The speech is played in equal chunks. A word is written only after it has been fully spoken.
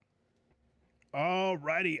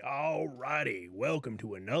Alrighty. Welcome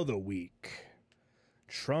to another week.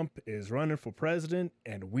 Trump is running for president,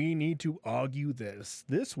 and we need to argue this.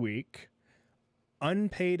 This week,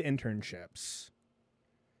 unpaid internships.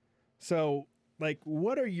 So,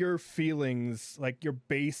 what are your feelings, your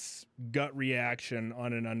base gut reaction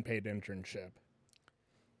on an unpaid internship?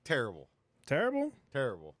 Terrible. Terrible?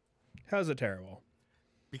 Terrible. How's it terrible?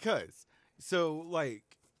 Because,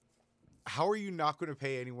 how are you not going to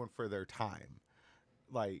pay anyone for their time?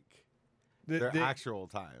 Their actual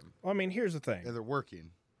time. I mean, here's the thing. And they're working.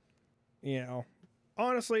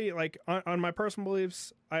 Honestly, on my personal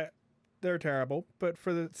beliefs, they're terrible. But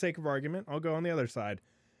for the sake of argument, I'll go on the other side.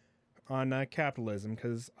 On capitalism,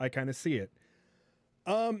 because I kind of see it.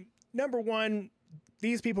 Number one,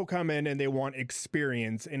 these people come in and they want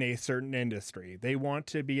experience in a certain industry. They want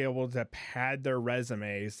to be able to pad their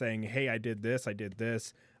resume saying, hey, I did this.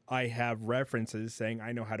 I have references saying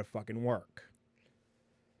I know how to fucking work.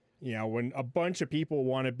 When a bunch of people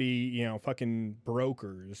want to be, fucking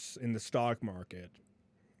brokers in the stock market,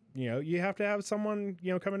 you have to have someone,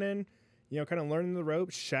 coming in, kind of learning the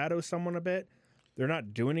ropes, shadow someone a bit. They're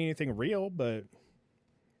not doing anything real, but,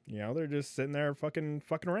 they're just sitting there fucking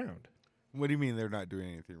around. What do you mean they're not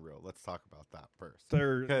doing anything real? Let's talk about that first.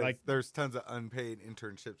 There's tons of unpaid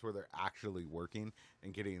internships where they're actually working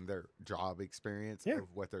and getting their job experience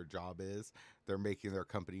of what their job is. They're making their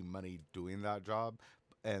company money doing that job,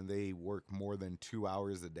 and they work more than 2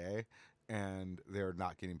 hours a day, and they're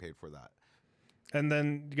not getting paid for that. And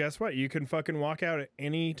then guess what? You can fucking walk out at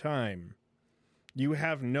any time. You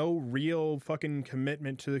have no real fucking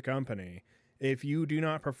commitment to the company. If you do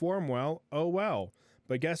not perform well, oh well.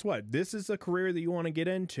 But guess what? This is a career that you want to get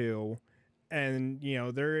into, and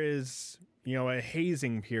there is a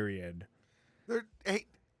hazing period.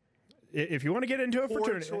 If you want to get into a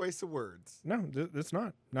fraternity, poor choice of words. No, it's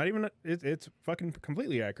not. Not even. It's fucking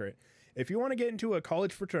completely accurate. If you want to get into a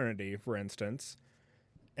college fraternity, for instance,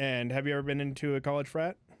 and have you ever been into a college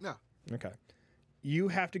frat? No. Okay. You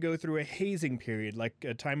have to go through a hazing period, like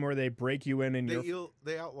a time where they break you in and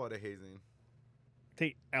they outlawed a hazing.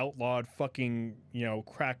 They outlawed fucking,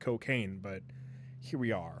 crack cocaine, but here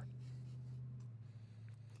we are.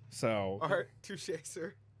 So. All right. Touche,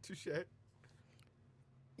 sir. Touche.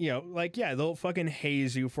 They'll fucking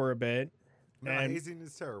haze you for a bit. No, hazing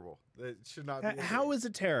is terrible. It should not be. How is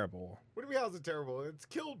it terrible? What do you mean, how's it terrible? It's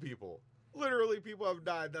killed people. Literally, people have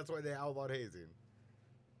died. That's why they outlawed hazing.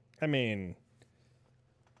 I mean.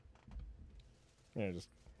 Just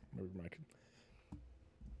move my.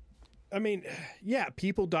 I mean, yeah,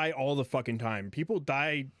 people die all the fucking time. People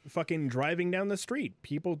die fucking driving down the street.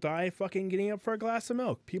 People die fucking getting up for a glass of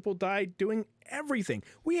milk. People die doing everything.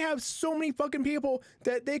 We have so many fucking people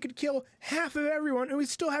that they could kill half of everyone, and we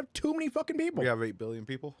still have too many fucking people. We have 8 billion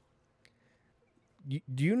people.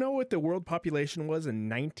 Do you know what the world population was in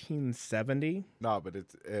 1970? No, but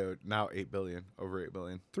it's now 8 billion, over 8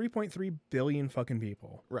 billion. 3.3 billion fucking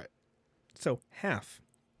people. Right. So half.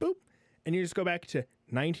 Boop. And you just go back to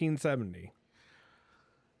 1970.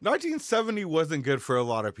 1970 wasn't good for a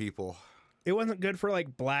lot of people. It wasn't good for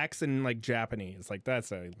blacks and Japanese. That's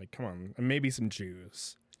come on. And maybe some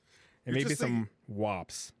Jews. And maybe some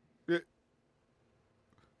WAPs. You're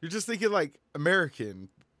just thinking American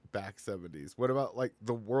back 70s. What about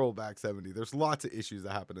the world back 70s? There's lots of issues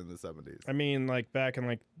that happened in the 70s. I mean, back in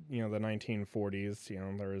the 1940s,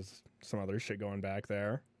 there was some other shit going back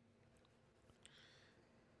there.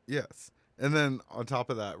 Yes. And then on top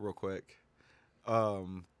of that, real quick,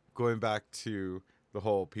 going back to the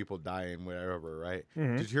whole people dying, whatever, right?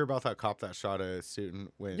 Mm-hmm. Did you hear about that cop that shot a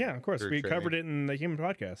student when? Yeah, of course. We covered it in the Human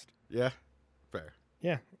Podcast. Yeah, fair.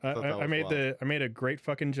 Yeah, I made a great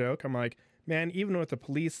fucking joke. I'm like, man, even with the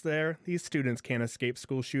police there, these students can't escape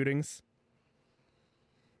school shootings.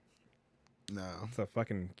 No, it's a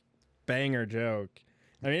fucking banger joke.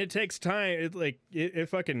 I mean, it takes time. It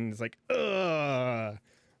fucking is ugh.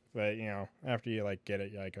 But, after you, get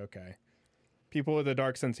it, you're like, okay. People with a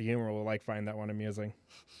dark sense of humor will, find that one amusing.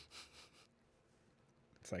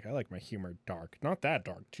 It's I like my humor dark. Not that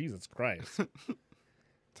dark. Jesus Christ.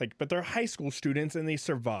 It's but they're high school students and they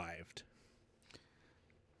survived.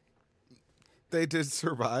 They did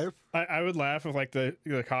survive? I would laugh if, the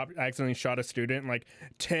cop accidentally shot a student and,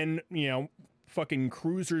 10, fucking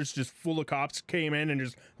cruisers just full of cops came in and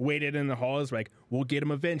just waited in the halls. We'll get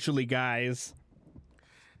them eventually, guys.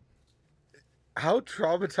 How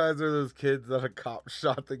traumatized are those kids that a cop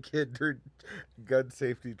shot the kid during gun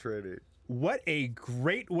safety training? What a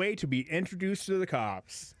great way to be introduced to the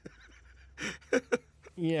cops.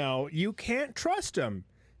 You can't trust them.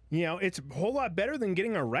 You know, it's a whole lot better than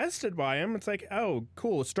getting arrested by them. It's like, oh,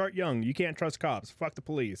 cool, start young. You can't trust cops. Fuck the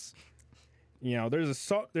police. You know,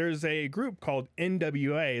 there's a group called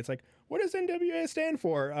NWA. It's like, what does NWA stand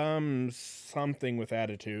for? Something with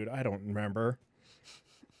attitude. I don't remember.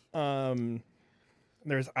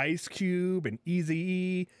 There's Ice Cube and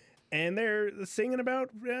Eazy-E, and they're singing about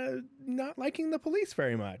not liking the police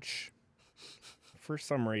very much for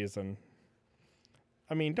some reason.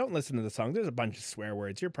 I mean, don't listen to the song. There's a bunch of swear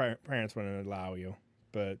words. Your parents wouldn't allow you,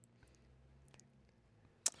 but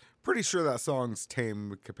pretty sure that song's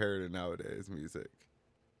tame compared to nowadays music.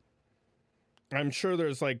 I'm sure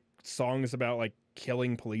there's like songs about like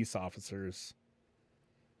killing police officers.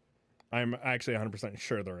 I'm actually 100%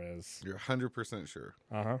 sure there is. You're 100% sure?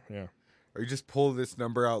 Uh-huh, yeah. Or you just pull this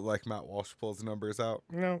number out like Matt Walsh pulls numbers out?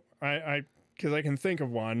 No, because I can think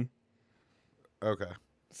of one. Okay.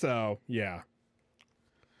 So, yeah.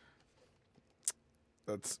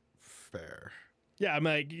 That's fair. Yeah, I'm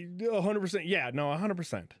like, 100%. Yeah, no,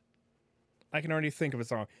 100%. I can already think of a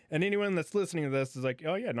song. And anyone that's listening to this is like,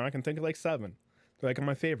 oh, yeah, no, I can think of like 7. They're like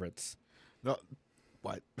my favorites. No,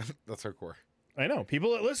 what? That's hardcore. I know.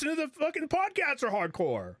 People that listen to the fucking podcasts are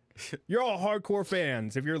hardcore. You're all hardcore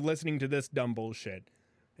fans if you're listening to this dumb bullshit.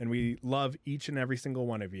 And we love each and every single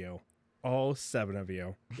one of you. All 7 of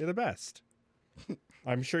you. You're the best.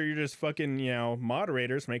 I'm sure you're just fucking, you know,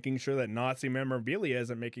 moderators making sure that Nazi memorabilia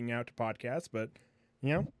isn't making out to podcasts. But,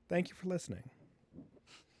 you know, thank you for listening.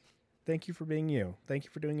 Thank you for being you. Thank you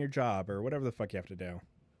for doing your job or whatever the fuck you have to do.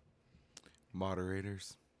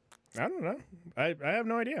 Moderators. I don't know. I have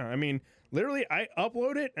no idea. I mean, literally, I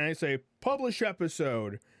upload it and I say, publish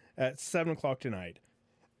episode at 7 o'clock tonight.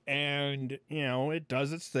 And, you know, it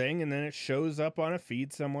does its thing and then it shows up on a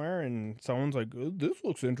feed somewhere and someone's like, oh, this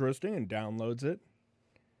looks interesting, and downloads it.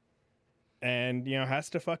 And, you know, has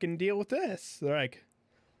to fucking deal with this. They're like,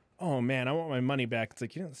 oh man, I want my money back. It's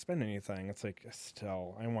like, you didn't spend anything. It's like,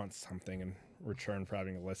 still, I want something in return for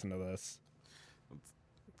having to listen to this.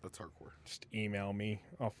 That's hardcore. Just email me.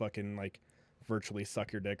 I'll fucking like virtually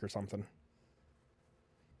suck your dick or something.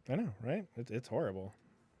 I know, right? It's horrible.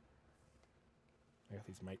 I got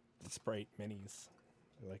these Sprite minis.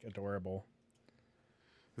 They're like adorable.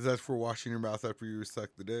 Is that for washing your mouth after you suck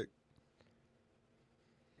the dick?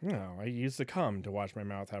 No, I use the cum to wash my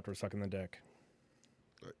mouth after sucking the dick.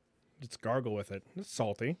 Right. Just gargle with it. It's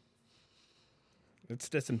salty. It's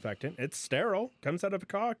disinfectant. It's sterile. Comes out of a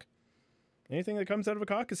cock. Anything that comes out of a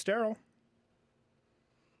cock is sterile.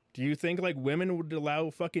 Do you think like women would allow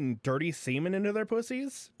fucking dirty semen into their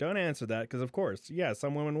pussies? Don't answer that, because of course, yeah,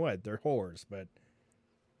 some women would. They're whores, but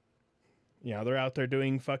you know, they're out there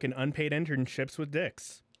doing fucking unpaid internships with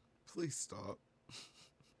dicks. Please stop.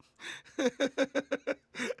 I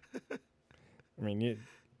mean,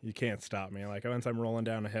 you can't stop me. Like once I'm rolling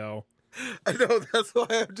down a hill. I know, that's why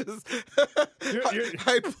I'm just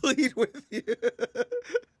I plead with you.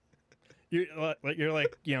 You're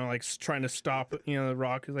like, you know, like trying to stop, you know, the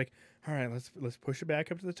rock is like, all right, let's push it back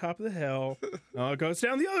up to the top of the hill. Oh, it goes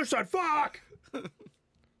down the other side. Fuck.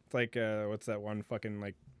 It's like, what's that one fucking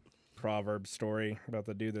like proverb story about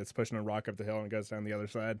the dude that's pushing a rock up the hill and it goes down the other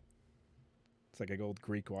side? It's like an old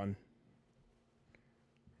Greek one.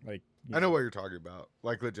 Like, I know what you're talking about.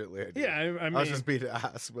 Like, legitimately. I do. Yeah, I mean, I was just being an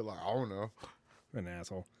ass, but like, I don't know. An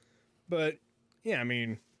asshole. But yeah, I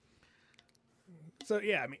mean, so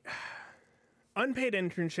yeah, I mean, unpaid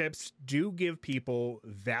internships do give people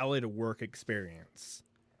valid work experience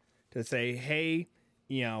to say, hey,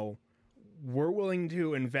 you know, we're willing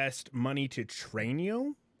to invest money to train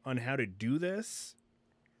you on how to do this.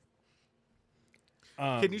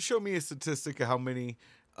 Can you show me a statistic of how many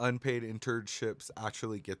unpaid internships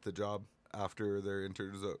actually get the job after their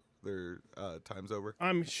time's over?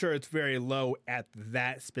 I'm sure it's very low at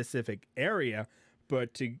that specific area,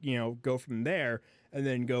 but to, you know, go from there and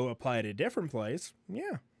then go apply at a different place,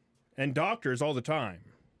 yeah. And doctors all the time.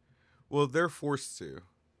 Well, they're forced to.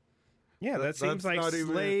 Yeah, that seems like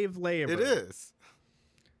slave labor. It is.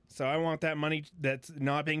 So I want that money that's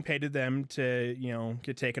not being paid to them to, you know,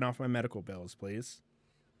 get taken off my medical bills, please.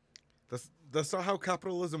 That's not how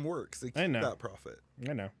capitalism works. They keep that profit.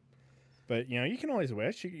 I know. But, you know, you can always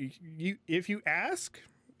wish. You if you ask,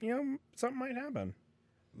 you know, something might happen.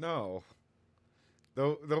 No.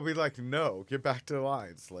 They'll be like, no, get back to the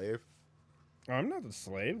line, slave. I'm not a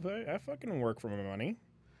slave. I fucking work for my money.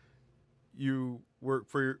 You work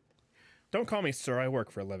for your... Don't call me sir. I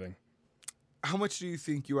work for a living. How much do you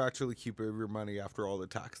think you actually keep of your money after all the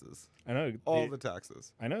taxes? I know. All the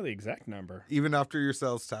taxes. I know the exact number. Even after your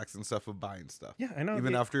sales tax and stuff of buying stuff. Yeah, I know.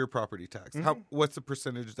 Even after your property tax. Mm-hmm. What's the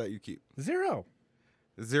percentage that you keep? 0.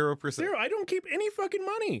 0%. Zero. I don't keep any fucking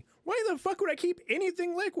money. Why the fuck would I keep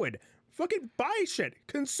anything liquid? Fucking buy shit.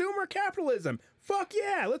 Consumer capitalism. Fuck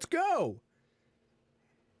yeah, let's go.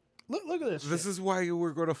 Look at this. This is why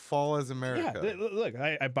we're going to fall as America. Yeah, look,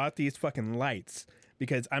 I bought these fucking lights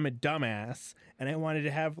because I'm a dumbass and I wanted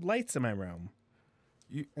to have lights in my room.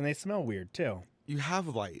 And they smell weird too. You have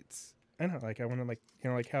lights. I know, like I want to, like, you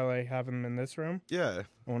know, like how I have them in this room. Yeah,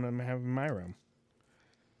 I want them to have them in my room.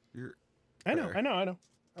 I know.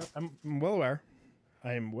 I'm well aware.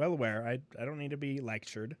 I am well aware. I don't need to be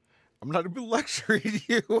lectured. I'm not going to be lecturing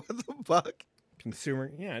you. What the fuck?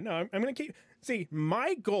 Consumer. Yeah, no, I'm going to keep. See,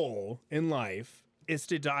 my goal in life is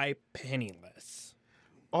to die penniless.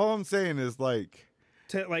 All I'm saying is, like,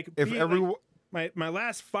 to like, if everyone. Like, my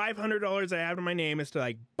last $500 I have in my name is to,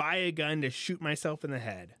 like, buy a gun to shoot myself in the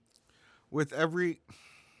head. With every.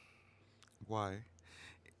 Why?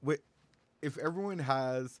 If everyone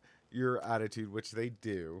has your attitude, which they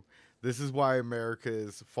do, this is why America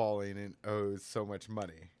is falling and owes so much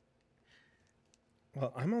money.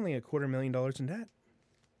 Well, I'm only $250,000 in debt.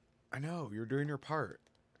 I know. You're doing your part.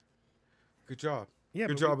 Good job. Yeah.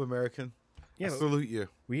 Good job, American. Yeah. I salute you.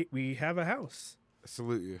 We have a house. I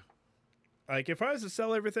salute you. Like, if I was to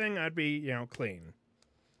sell everything, I'd be, you know, clean.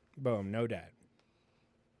 Boom. No debt.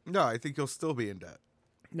 No, I think you'll still be in debt.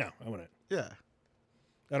 No, I wouldn't. Yeah.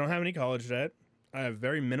 I don't have any college debt. I have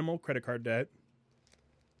very minimal credit card debt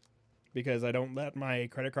because I don't let my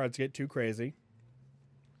credit cards get too crazy.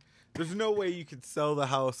 There's no way you could sell the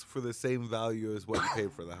house for the same value as what you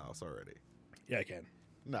paid for the house already. Yeah, I can.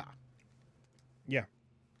 Nah. Yeah.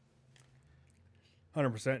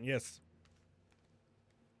 100%, yes.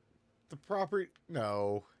 The property...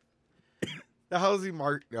 No. The housing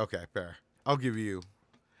market... Okay, fair. I'll give you...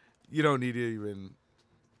 You don't need to even...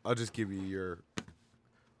 I'll just give you your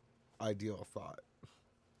ideal thought.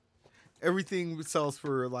 Everything sells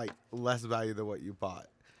for, like, less value than what you bought.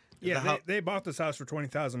 Yeah, they bought this house for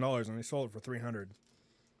 $20,000 and they sold it for $300,000.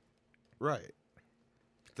 Right.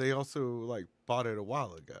 They also, like, bought it a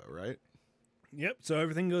while ago, right? Yep. So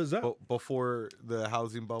everything goes up before the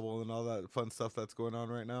housing bubble and all that fun stuff that's going on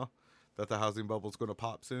right now. That the housing bubble's going to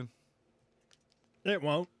pop soon. It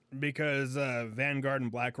won't, because Vanguard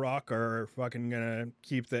and BlackRock are fucking gonna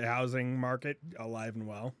keep the housing market alive and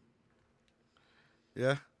well.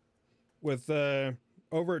 Yeah. With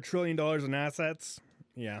over $1 trillion in assets.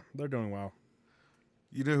 Yeah, they're doing well.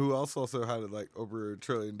 You know who else also had like over $1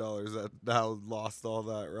 trillion that now lost all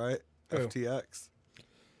that, right? Who? FTX.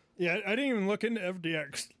 Yeah, I didn't even look into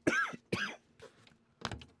FTX.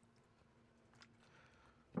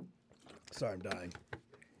 Sorry, I'm dying.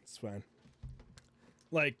 It's fine.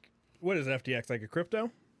 Like, what is FTX? Like a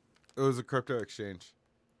crypto? It was a crypto exchange.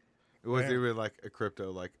 It wasn't even like a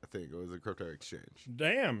crypto like a thing. It was a crypto exchange.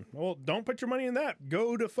 Damn. Well, don't put your money in that.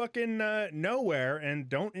 Go to fucking nowhere and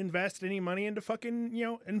don't invest any money into fucking, you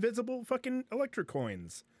know, invisible fucking electric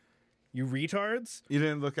coins. You retards. You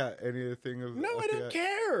didn't look at anything of No, FTX? I didn't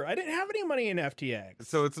care. I didn't have any money in FTX.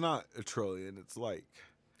 So it's not $1 trillion. It's like...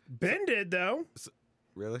 Ben did, though.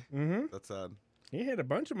 Really? Mm-hmm. That's sad. He had a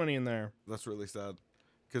bunch of money in there. That's really sad.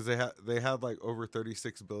 Because they had like over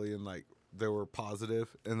 36 billion, like they were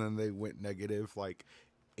positive, and then they went negative like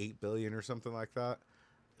 8 billion or something like that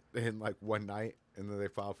in like one night, and then they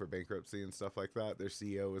filed for bankruptcy and stuff like that. Their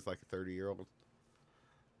CEO was like a 30-year-old.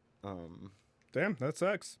 Damn, that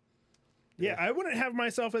sucks. Yeah, I wouldn't have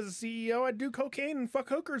myself as a CEO. I'd do cocaine and fuck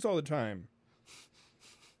hookers all the time.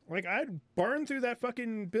 Like, I'd burn through that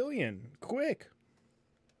fucking billion quick.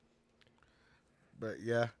 But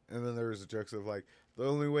yeah, and then there was jokes of like, the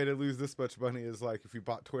only way to lose this much money is like if you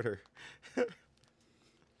bought Twitter.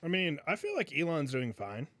 I mean, I feel like Elon's doing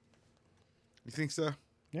fine. You think so?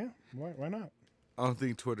 Yeah, why not? I don't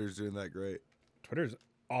think Twitter's doing that great. Twitter's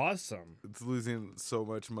awesome. It's losing so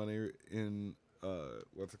much money in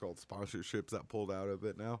what's it called, sponsorships that pulled out of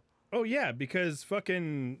it now. Oh yeah, because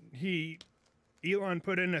fucking Elon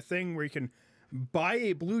put in a thing where you can buy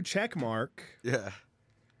a blue check mark. Yeah.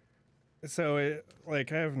 So it,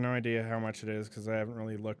 like, I have no idea how much it is because I haven't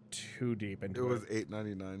really looked too deep into it. It was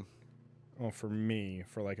 $8.99. Well, for me,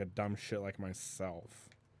 for like a dumb shit like myself.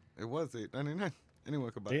 It was $8.99.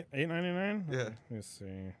 Anyone could buy it. $8.99? Yeah. Let me see.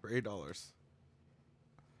 For $8.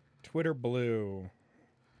 Twitter Blue.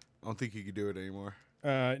 I don't think you could do it anymore.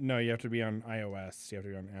 No, you have to be on iOS. You have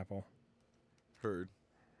to be on Apple. Heard.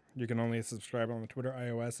 You can only subscribe on the Twitter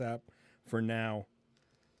iOS app for now.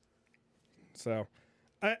 So,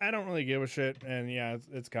 I don't really give a shit, and yeah,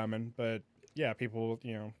 it's coming. But yeah, people,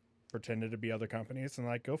 you know, pretended to be other companies and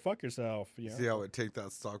like, go fuck yourself. You know? See how it would take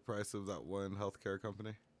that stock price of that one healthcare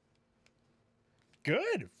company?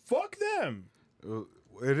 Good. Fuck them. It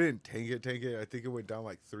didn't tank it. I think it went down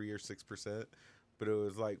like 3 or 6%. But it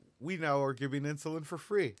was like, we now are giving insulin for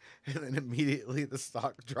free. And then immediately the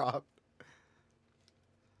stock dropped.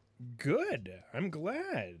 Good. I'm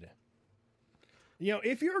glad. You know,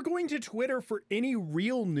 if you're going to Twitter for any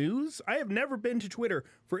real news, I have never been to Twitter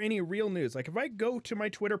for any real news. Like, if I go to my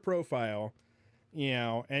Twitter profile, you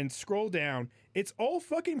know, and scroll down, it's all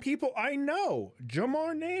fucking people I know.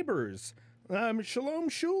 Jamar Neighbors,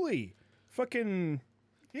 Shalom Shuli, fucking...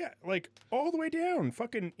 Yeah, like all the way down,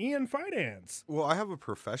 fucking Ian Finance. Well, I have a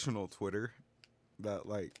professional Twitter that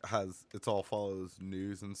like it's all follows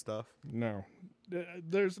news and stuff. No,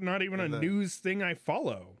 there's not even a news thing I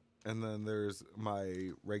follow. And then there's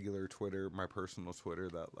my regular Twitter, my personal Twitter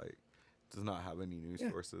that like does not have any news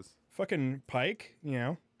sources. Fucking Pike, you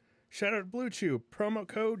know. Shout out Blue Chew, promo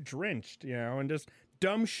code Drenched, you know, and just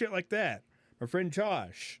dumb shit like that. My friend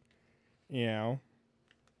Josh, you know.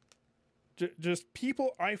 Just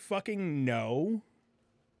people I fucking know.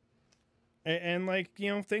 And like, you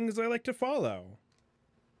know, things I like to follow.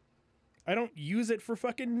 I don't use it for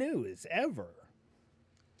fucking news, ever.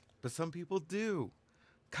 But some people do.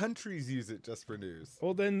 Countries use it just for news.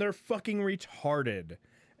 Well, then they're fucking retarded.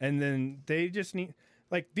 And then they just need...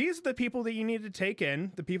 Like, these are the people that you need to take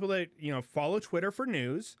in. The people that, you know, follow Twitter for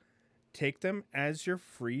news. Take them as your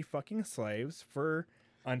free fucking slaves for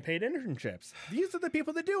unpaid internships. These are the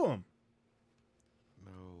people that do them.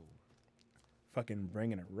 No. Fucking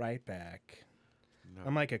bringing it right back. No.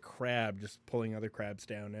 I'm like a crab just pulling other crabs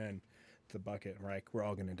down in the bucket. Like, we're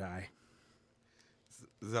all going to die.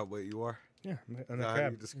 Is that what you are? Yeah, I'm the crab. crab. How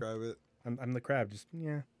you describe it? I'm the crab. Just,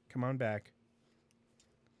 yeah, come on back.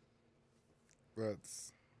 But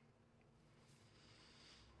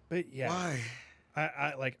yeah. Why?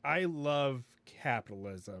 I love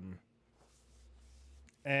capitalism.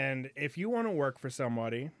 And if you want to work for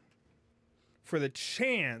somebody, for the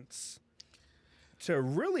chance to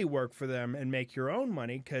really work for them and make your own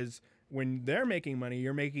money, because when they're making money,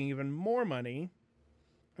 you're making even more money.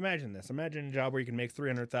 Imagine this. Imagine a job where you can make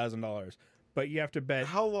 $300,000, but you have to bet.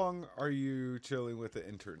 How long are you chilling with the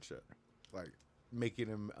internship? Like, making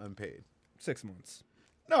them unpaid? 6 months.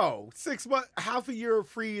 No, 6 months, half a year of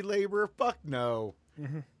free labor. Fuck no.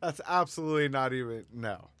 Mm-hmm. That's absolutely not even,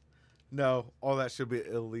 no, all that should be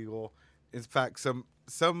illegal. In fact,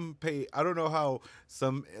 some pay, I don't know how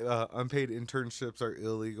some unpaid internships are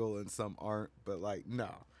illegal and some aren't, but like, no,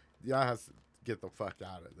 y'all have to get the fuck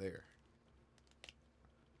out of there.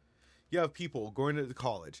 You have people going to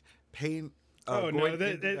college, paying.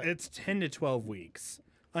 It's 10 to 12 weeks.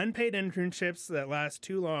 Unpaid internships that last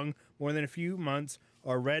too long, more than a few months,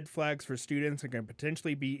 are red flags for students and can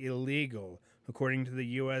potentially be illegal, according to the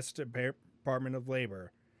U.S. Department of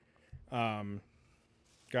Labor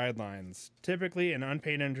guidelines. Typically, an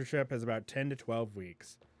unpaid internship is about 10 to 12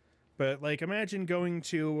 weeks. But, like, imagine going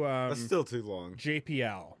to... That's still too long.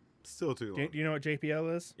 JPL. Still too long. Do you know what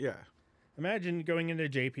JPL is? Yeah. Imagine going into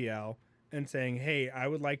JPL and saying, hey, I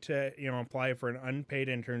would like to, you know, apply for an unpaid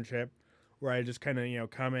internship where I just kind of, you know,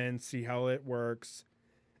 come in, see how it works,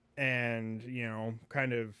 and, you know,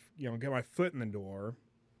 kind of, you know, get my foot in the door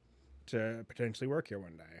to potentially work here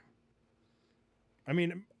one day. I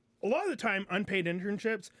mean, a lot of the time, unpaid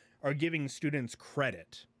internships are giving students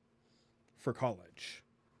credit for college.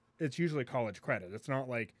 It's usually college credit. It's not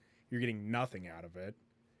like you're getting nothing out of it.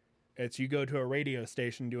 It's you go to a radio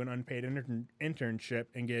station, do an unpaid internship,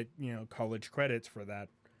 and get, you know, college credits for that,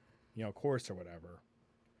 you know, course or whatever.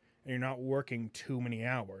 And you're not working too many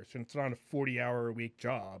hours. And it's not a 40-hour-a-week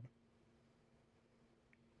job.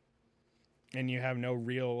 And you have no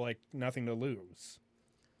real, like, nothing to lose.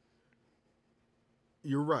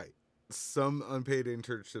 You're right. Some unpaid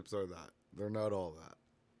internships are that. They're not all that.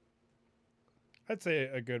 I'd say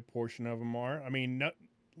a good portion of them are. I mean,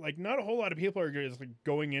 not a whole lot of people are just like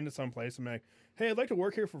going into some place and like, hey, I'd like to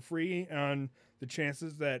work here for free on the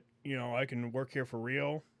chances that, you know, I can work here for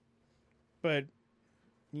real. But,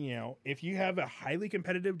 you know, if you have a highly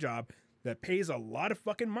competitive job that pays a lot of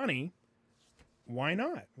fucking money, why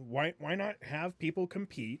not? Why not have people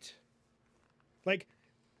compete? Like,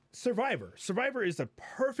 Survivor. Survivor is a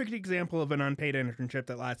perfect example of an unpaid internship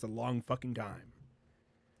that lasts a long fucking time.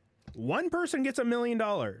 One person gets $1 million.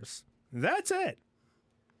 That's it.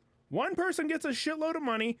 One person gets a shitload of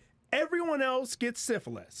money. Everyone else gets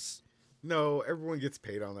syphilis. No, everyone gets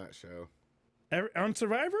paid on that show. On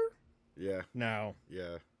Survivor? Yeah. No.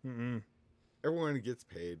 Yeah. Mm-mm. Everyone gets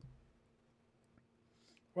paid.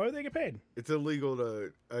 Why would they get paid? It's illegal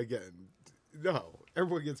to, again, no,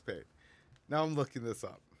 everyone gets paid. Now I'm looking this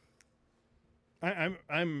up.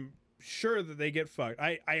 I'm sure that they get fucked.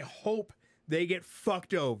 I hope they get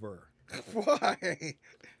fucked over. Why?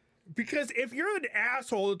 Because if you're an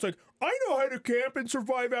asshole, it's like, I know how to camp and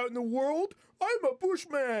survive out in the world. I'm a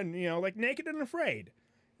bushman, you know, like Naked and Afraid.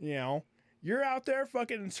 You know, you're out there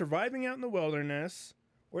fucking surviving out in the wilderness,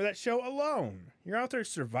 or that show Alone. You're out there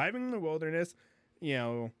surviving in the wilderness, you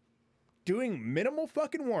know, doing minimal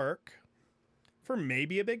fucking work for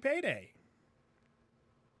maybe a big payday.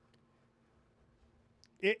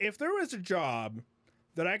 If there was a job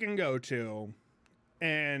that I can go to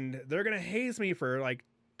and they're going to haze me for like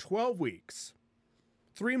 12 weeks,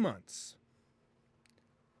 3 months,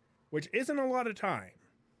 which isn't a lot of time.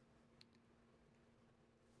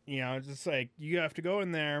 You know, it's just like you have to go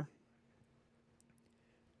in there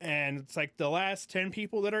and it's like the last 10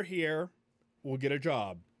 people that are here will get a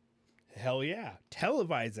job. Hell yeah.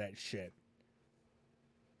 Televise that shit.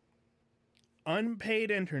 Unpaid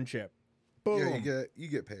internship. Boom. Yeah, you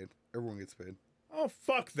get paid. Everyone gets paid. Oh,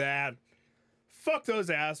 fuck that. Fuck those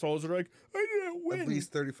assholes. They're like, I didn't win. At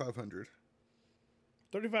least $3,500.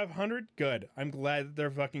 $3,500? Good. I'm glad that they're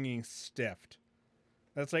fucking getting stiffed.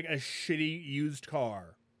 That's like a shitty used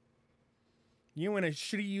car. You win a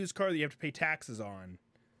shitty used car that you have to pay taxes on.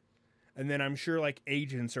 And then I'm sure like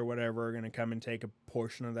agents or whatever are going to come and take a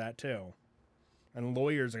portion of that too. And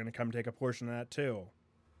lawyers are going to come take a portion of that too.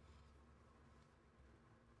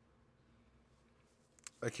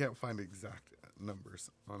 I can't find exact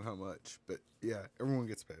numbers on how much, but yeah, everyone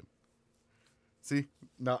gets paid. See?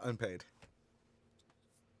 Not unpaid.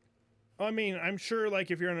 I mean, I'm sure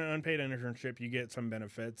like if you're in an unpaid internship, you get some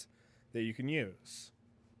benefits that you can use.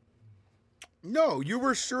 No, you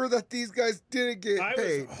were sure that these guys didn't get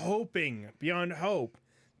paid. I was hoping, beyond hope,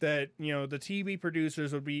 that, you know, the TV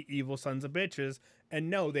producers would be evil sons of bitches. And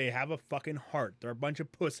no, they have a fucking heart. They're a bunch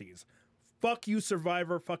of pussies. Fuck you,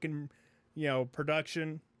 Survivor fucking, you know,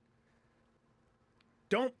 production.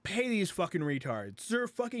 Don't pay these fucking retards. They're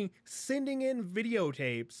fucking sending in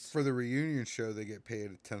videotapes. For the reunion show, they get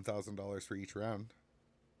paid $10,000 for each round.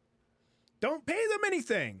 Don't pay them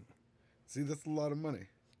anything. See, that's a lot of money.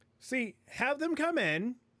 See, have them come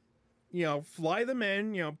in, you know, fly them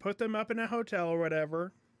in, you know, put them up in a hotel or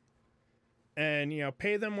whatever, and, you know,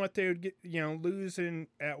 pay them what they would get, you know, lose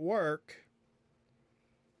at work.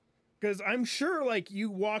 Because I'm sure, like,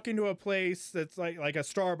 you walk into a place that's like a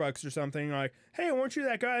Starbucks or something, like, hey, weren't you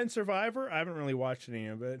that guy in Survivor? I haven't really watched any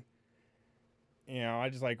of it. You know, I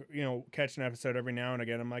just, like, you know, catch an episode every now and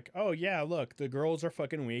again. I'm like, oh, yeah, look, the girls are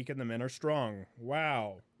fucking weak and the men are strong.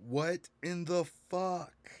 Wow. What in the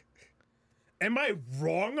fuck? Am I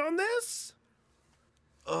wrong on this?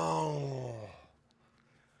 Oh.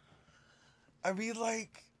 I mean,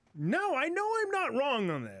 like... No, I know I'm not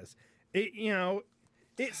wrong on this. It, you know,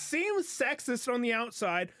 it seems sexist on the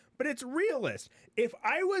outside, but it's realist. If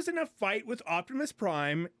I was in a fight with Optimus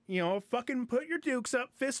Prime, you know, fucking put your dukes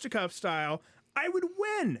up fisticuff style, I would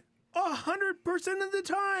win 100% of the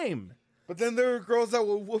time. But then there are girls that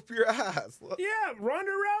will whoop your ass. Yeah,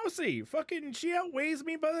 Ronda Rousey. Fucking, she outweighs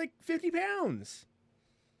me by like 50 pounds.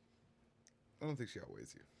 I don't think she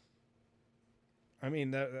outweighs you. I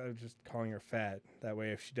mean, I'm just calling her fat. That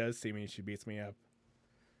way, if she does see me, she beats me up.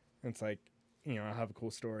 It's like, you know, I'll have a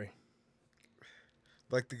cool story.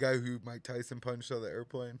 Like the guy who Mike Tyson punched on the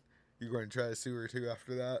airplane? You're going to try to sue her too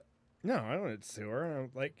after that? No, I don't want to sue her.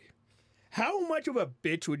 I'm like... How much of a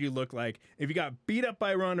bitch would you look like if you got beat up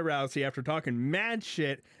by Ronda Rousey after talking mad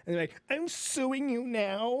shit and like, I'm suing you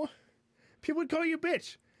now? People would call you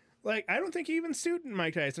bitch. Like, I don't think he even sued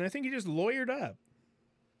Mike Tyson. I think he just lawyered up.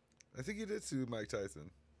 I think he did sue Mike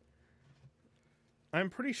Tyson. I'm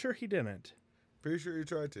pretty sure he didn't. Pretty sure he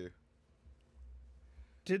tried to.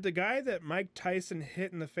 Did the guy that Mike Tyson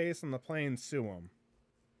hit in the face on the plane sue him?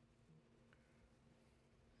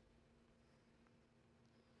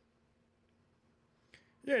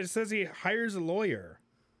 Yeah, it says he hires a lawyer.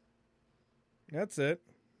 That's it.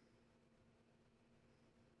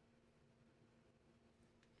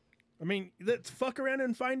 I mean, let's fuck around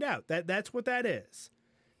and find out. That's what that is.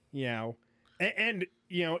 You know, and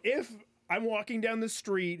you know, if I'm walking down the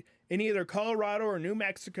street in either Colorado or New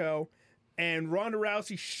Mexico, and Ronda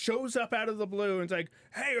Rousey shows up out of the blue and it's like,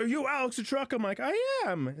 hey, are you Alex the Truck? I'm like, I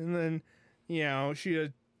am. And then, you know, she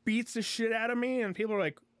beats the shit out of me and people are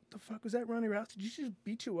like, the fuck was that, Ronda Rousey? Did she just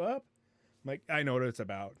beat you up? I'm like, I know what it's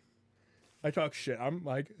about. I talk shit. I'm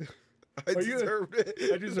like, I deserved it.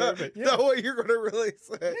 I deserve it. Yeah. That's what you're going to really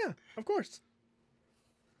say. Yeah, of course.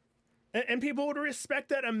 And people would respect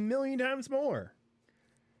that a million times more.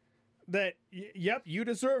 That, yep, you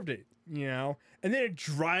deserved it, you know? And then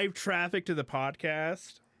drive traffic to the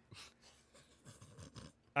podcast.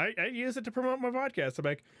 I use it to promote my podcast. I'm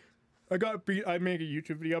like, I make a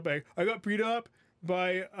YouTube video. I'm like, I got beat up.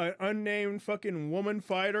 by an unnamed fucking woman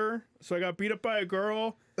fighter. So I got beat up by a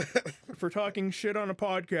girl for talking shit on a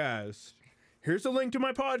podcast. Here's the link to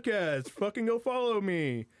my podcast. Fucking go follow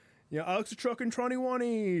me. Yeah, Alex the Truck and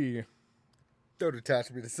 2020. Don't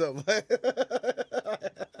attach me to something.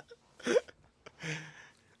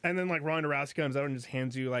 And then like Ronda Rousey comes out and just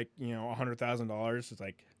hands you like, $100,000. It's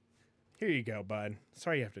like, here you go, bud.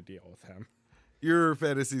 Sorry you have to deal with him. Your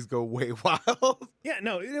fantasies go way wild. Yeah,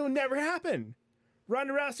 no, it will never happen.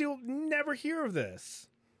 Ronda Rousey will never hear of this.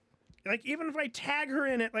 Like, even if I tag her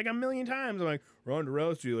in it like a million times, I'm like, Ronda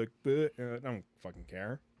Rousey, like, I don't fucking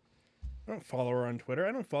care. I don't follow her on Twitter.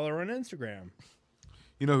 I don't follow her on Instagram.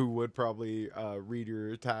 You know who would probably read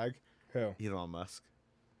your tag? Who? Elon Musk.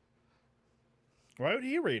 Why would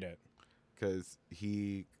he read it? Because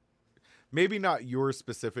maybe not yours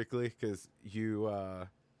specifically, because you are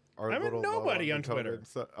I'm a nobody on Twitter.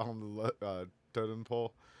 On the totem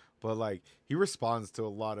pole. But, like, he responds to a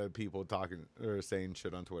lot of people talking or saying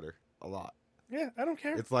shit on Twitter. A lot. Yeah, I don't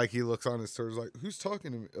care. It's like he looks on his Twitter like, who's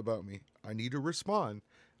talking about me? I need to respond.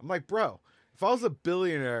 I'm like, bro, if I was a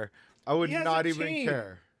billionaire, I would not even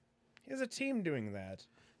care. He has a team doing that.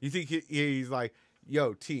 You think he's like,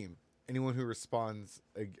 yo, team, anyone who responds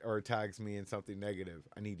or tags me in something negative,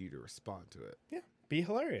 I need you to respond to it. Yeah, be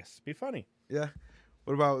hilarious. Be funny. Yeah.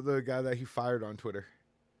 What about the guy that he fired on Twitter?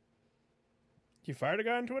 He fired a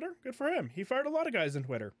guy on Twitter? Good for him. He fired a lot of guys on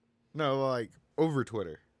Twitter. No, like, over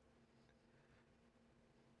Twitter.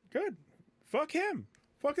 Good. Fuck him.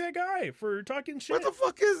 Fuck that guy for talking shit. What the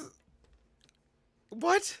fuck is...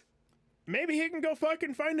 What? Maybe he can go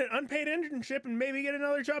fucking find an unpaid internship and maybe get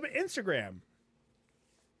another job at Instagram.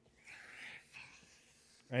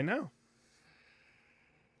 I know.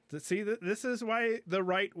 See, this is why the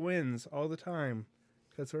right wins all the time.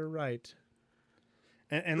 Because we're right.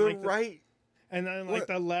 And the like right... And then, like,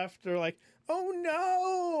 the left are like, oh,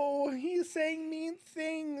 no, he's saying mean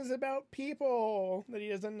things about people that he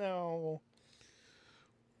doesn't know.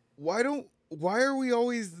 Why are we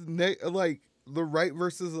always, like, the right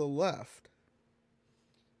versus the left?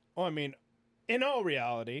 Well, I mean, in all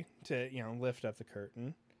reality, to, lift up the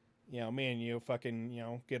curtain, me and you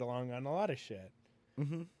fucking, get along on a lot of shit.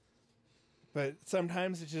 Mm-hmm. But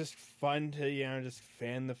sometimes it's just fun to, just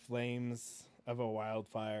fan the flames of a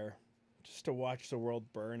wildfire. Just to watch the world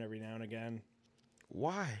burn every now and again.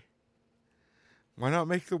 Why? Why not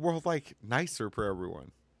make the world, like, nicer for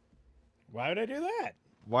everyone? Why would I do that?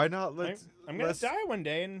 Why not I'm going to die one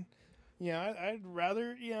day, and, I'd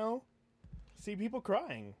rather, see people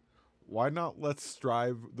crying. Why not let's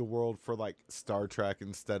strive the world for, like, Star Trek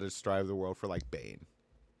instead of strive the world for, like, Bane?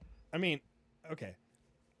 I mean, okay.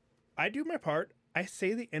 I do my part. I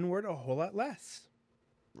say the N-word a whole lot less.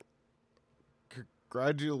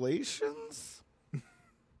 Congratulations?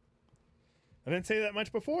 I didn't say that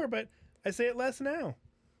much before, but I say it less now.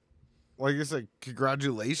 Like you said,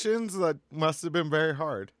 congratulations? That must have been very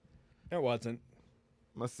hard. It wasn't.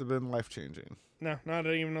 Must have been life-changing. No, not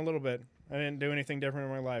even a little bit. I didn't do anything different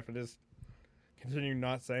in my life. I just continued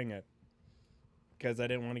not saying it. Because I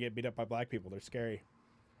didn't want to get beat up by black people. They're scary.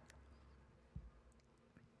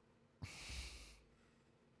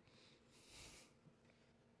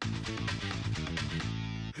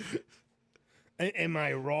 Am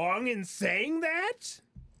I wrong in saying that?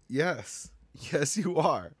 Yes. Yes, you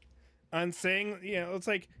are. On saying, it's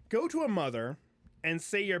like, go to a mother and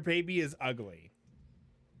say your baby is ugly.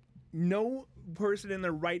 No person in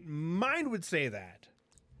their right mind would say that.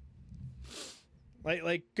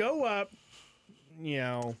 Like go up,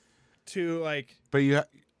 to like... But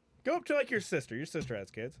go up to like your sister. Your sister has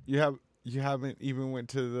kids. You haven't even went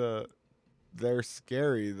to the... They're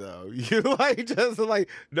scary though. You like just like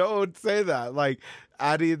don't say that. Like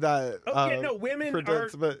adding that. Okay, no, women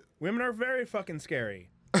are very fucking scary.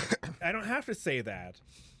 I don't have to say that.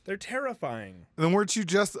 They're terrifying. Then weren't you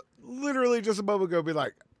just literally just a moment ago be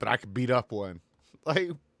like, but I could beat up one. Like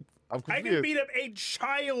I'm confused. I can beat up a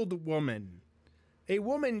child woman, a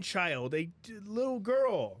woman child, a little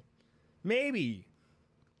girl, maybe.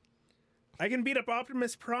 I can beat up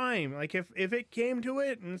Optimus Prime. Like, if it came to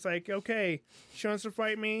it, and it's like, okay, she wants to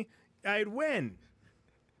fight me, I'd win.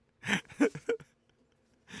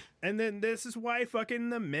 And then this is why fucking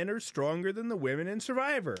the men are stronger than the women in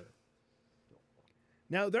Survivor.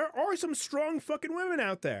 Now, there are some strong fucking women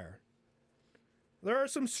out there. There are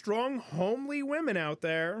some strong, homely women out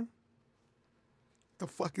there. The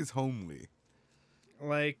fuck is homely?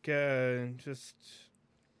 Like, just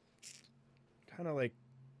kind of like,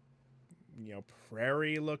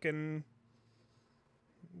 prairie looking.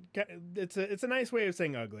 It's a nice way of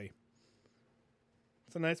saying ugly.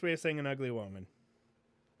 It's a nice way of saying an ugly woman.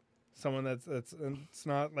 Someone that's it's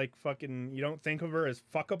not like fucking. You don't think of her as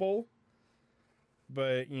fuckable,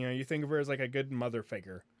 but you know you think of her as like a good mother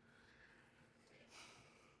figure.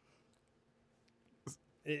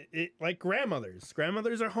 It like grandmothers.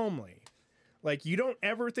 Grandmothers are homely. Like you don't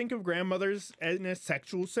ever think of grandmothers in a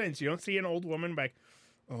sexual sense. You don't see an old woman like,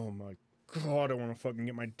 oh my god, I want to fucking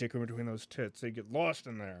get my dick in between those tits. They get lost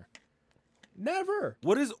in there. Never.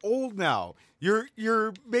 What is old now?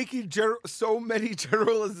 You're making so many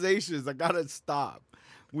generalizations. I gotta stop.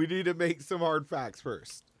 We need to make some hard facts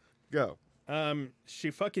first. Go.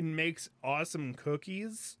 She fucking makes awesome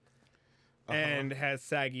cookies and has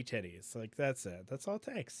saggy titties. Like that's it. That's all it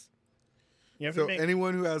takes. You have so to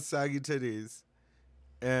anyone who has saggy titties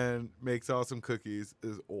and makes awesome cookies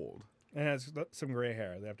is old. And has some gray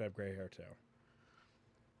hair. They have to have gray hair too.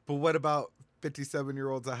 But what about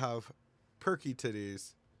 57-year-olds that have perky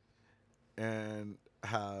titties and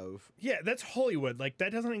have... Yeah, that's Hollywood. Like,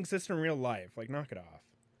 that doesn't exist in real life. Like, knock it off.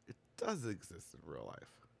 It does exist in real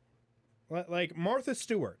life. Like, Martha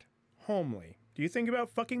Stewart. Homely. Do you think about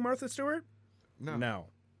fucking Martha Stewart? No.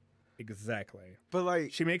 Exactly. But,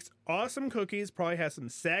 like... She makes awesome cookies, probably has some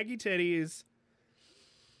saggy titties.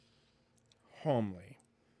 Homely.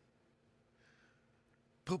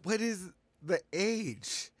 But what is the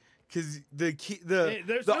age? Because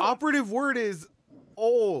the operative word is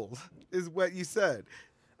old, is what you said.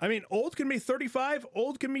 I mean, old can be 35,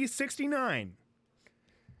 old can be 69.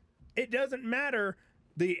 It doesn't matter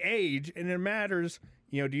the age, and it matters,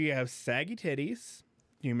 you know, do you have saggy titties?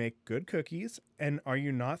 Do you make good cookies? And are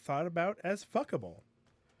you not thought about as fuckable?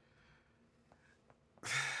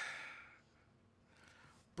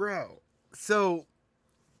 Bro, so...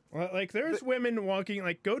 Well, like, there's women walking,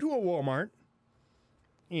 like, go to a Walmart,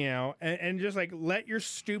 you know, and just, like, let your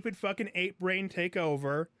stupid fucking ape brain take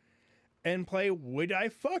over and play Would I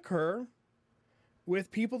Fuck Her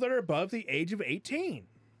with people that are above the age of 18.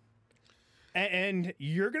 And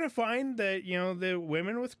you're going to find that, you know, the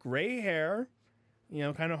women with gray hair, you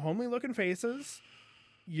know, kind of homely looking faces,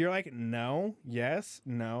 you're like, no, yes,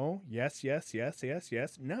 no, yes, yes, yes, yes,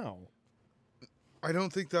 yes, no. I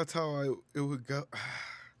don't think that's how it would go.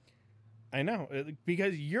 I know,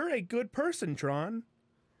 because you're a good person, Tron.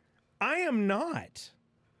 I am not.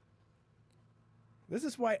 This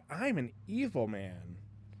is why I'm an evil man.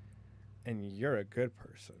 And you're a good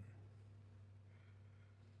person.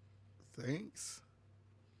 Thanks.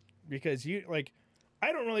 Because you, like,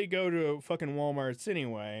 I don't really go to fucking Walmarts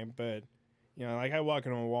anyway, but, you know, like, I walk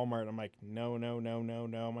into a Walmart and I'm like, no, no, no, no,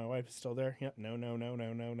 no. My wife is still there. Yep. No, no, no,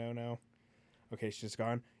 no, no, no, no. Okay, she's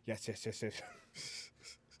gone. Yes, yes, yes, yes.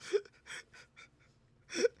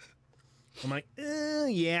 I'm like,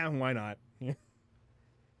 yeah, why not? Yeah.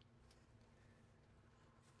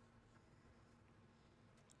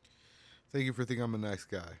 Thank you for thinking I'm a nice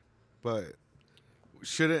guy. But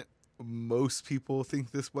shouldn't most people think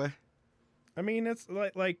this way? I mean, it's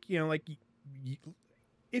like you know, like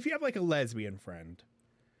if you have like a lesbian friend,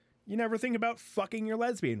 you never think about fucking your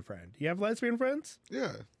lesbian friend. You have lesbian friends?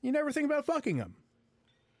 Yeah. You never think about fucking them.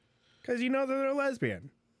 Because you know that they're lesbian.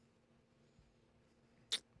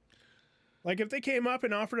 Like, if they came up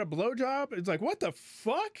and offered a blowjob, it's like, what the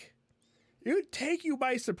fuck? It would take you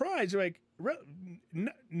by surprise. You're like,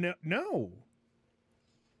 no.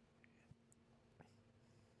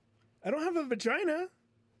 I don't have a vagina.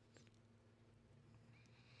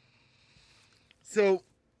 So,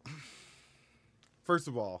 first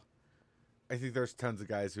of all, I think there's tons of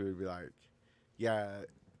guys who would be like, yeah,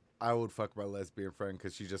 I would fuck my lesbian friend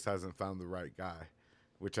because she just hasn't found the right guy,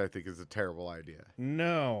 which I think is a terrible idea.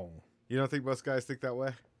 No. You don't think most guys think that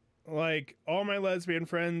way? Like, all my lesbian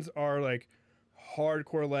friends are, like,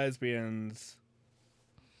 hardcore lesbians.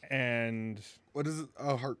 And... What's a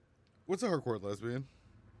hardcore lesbian?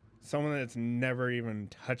 Someone that's never even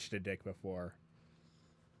touched a dick before.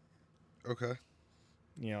 Okay.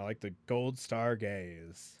 You know, like the gold star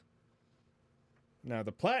gays. Now,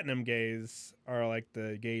 the platinum gays are like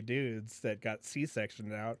the gay dudes that got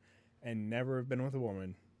C-sectioned out and never have been with a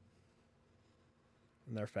woman.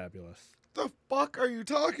 And they're fabulous. The fuck are you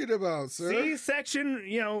talking about, sir? C-section,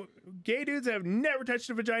 you know, gay dudes have never touched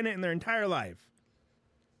a vagina in their entire life.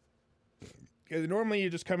 Because normally you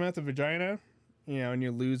just come out the vagina, you know, and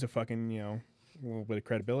you lose a fucking, you know, a little bit of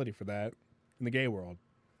credibility for that in the gay world.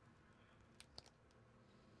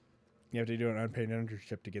 You have to do an unpaid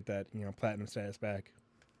internship to get that, you know, platinum status back.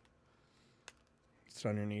 Sit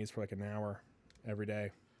on your knees for like an hour every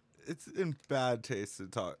day. It's in bad taste to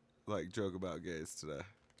talk, like, joke about gays today.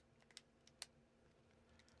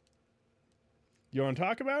 You want to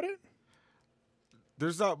talk about it?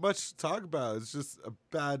 There's not much to talk about. It's just a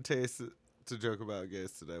bad taste to joke about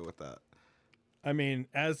gays today with that. I mean,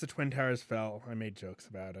 as the Twin Towers fell, I made jokes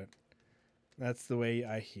about it. That's the way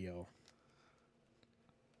I heal.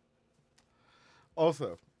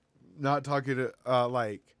 Also, not talking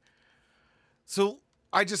to, so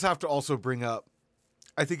I just have to also bring up,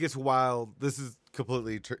 I think it's wild. This is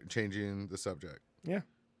completely changing the subject. Yeah.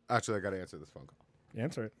 Actually, I got to answer this phone call.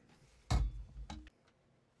 Answer it.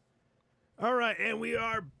 All right, and we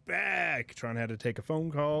are back. Tron had to take a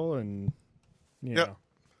phone call and, you know,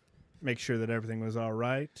 make sure that everything was all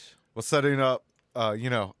right. Well, setting up,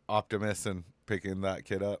 Optimus and picking that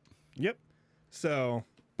kid up. Yep. So,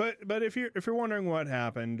 but if you're wondering what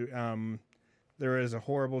happened, there is a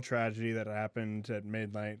horrible tragedy that happened at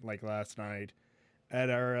midnight, like last night, at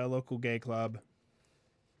our local gay club,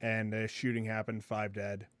 and a shooting happened. 5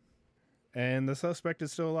 dead, and the suspect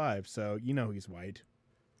is still alive. So he's white.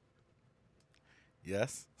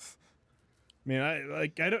 Yes. I mean, I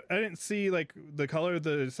didn't see like the color of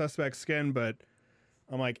the suspect's skin, but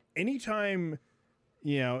I'm like, anytime,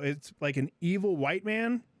 it's like an evil white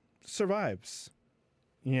man survives,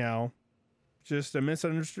 just a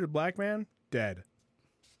misunderstood black man dead.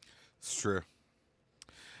 It's true.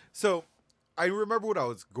 So I remember what I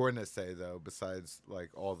was going to say though, besides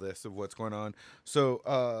like all this of what's going on.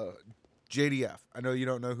 So, JDF, I know you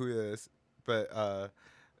don't know who he is, but,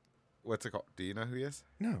 what's it called? Do you know who he is?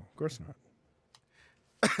 No, of course not.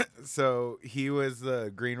 So he was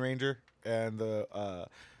the Green Ranger and the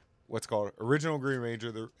original Green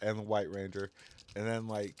Ranger and the White Ranger, and then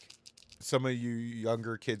like some of you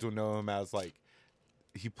younger kids will know him as like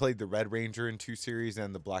he played the Red Ranger in 2 series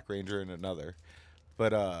and the Black Ranger in another,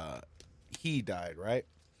 but he died, right?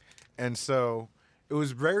 And so it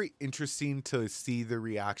was very interesting to see the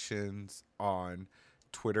reactions on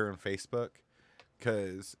Twitter and Facebook,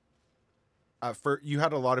 because at first, you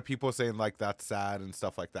had a lot of people saying, like, that's sad and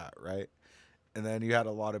stuff like that, right? And then you had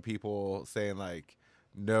a lot of people saying, like,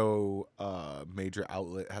 no major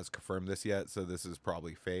outlet has confirmed this yet, so this is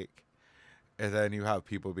probably fake. And then you have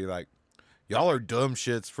people be like, y'all are dumb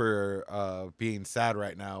shits for being sad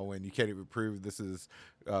right now when you can't even prove this is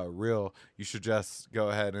real. You should just go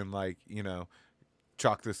ahead and, like,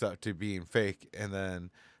 chalk this up to being fake, and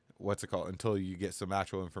then, until you get some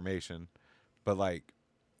actual information. But, like,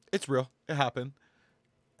 it's real. It happened.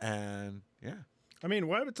 And, yeah. I mean,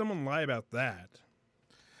 why would someone lie about that?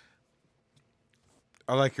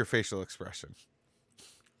 I like your facial expression.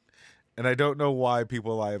 And I don't know why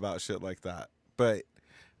people lie about shit like that. But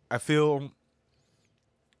I feel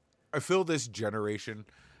this generation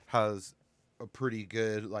has a pretty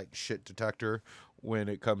good, like, shit detector when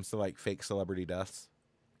it comes to, like, fake celebrity deaths.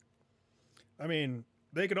 I mean,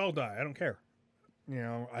 they could all die. I don't care.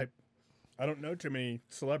 I don't know too many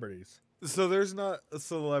celebrities. So there's not a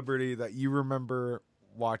celebrity that you remember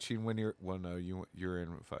watching when you're in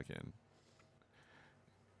fucking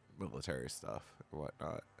military stuff or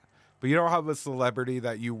whatnot. But you don't have a celebrity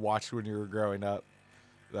that you watched when you were growing up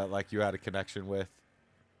that like you had a connection with.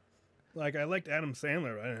 Like I liked Adam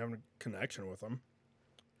Sandler, but I didn't have a connection with him.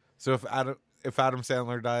 So if Adam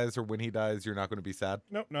Sandler dies or when he dies, you're not going to be sad?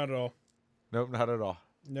 Nope, not at all. Nope, not at all.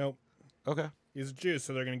 Nope. Okay. He's a Jew,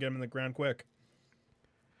 so they're going to get him in the ground quick.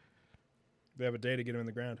 They have a day to get him in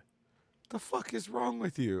the ground. The fuck is wrong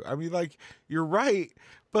with you? I mean, like, you're right,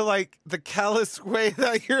 but like the callous way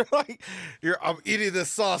that I'm eating this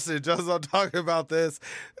sausage as I'm talking about this.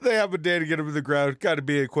 They have a day to get him in the ground. Got to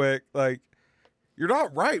be quick. Like, you're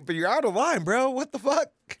not right, but you're out of line, bro. What the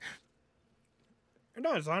fuck?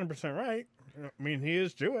 No, it's 100% right. I mean, he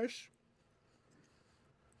is Jewish.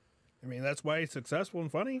 I mean, that's why he's successful and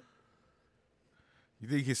funny. You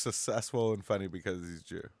think he's successful and funny because he's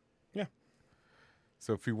Jew? Yeah.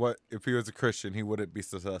 So if he was a Christian, he wouldn't be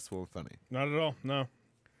successful and funny. Not at all. No.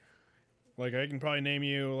 Like I can probably name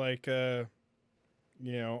you like a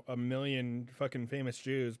million fucking famous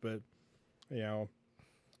Jews, but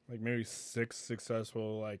like maybe 6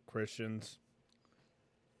 successful like Christians.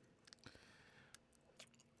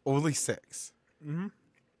 Only 6. Mm-hmm.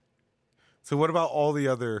 So what about all the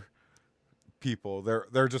other people?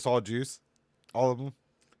 They're just all Jews? All of them?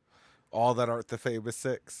 All that aren't the famous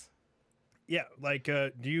 6? Yeah, like,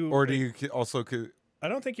 do you... Or do you also... I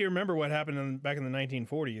don't think you remember what happened back in the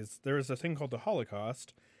 1940s. There was a thing called the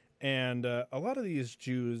Holocaust, and a lot of these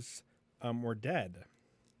Jews were dead.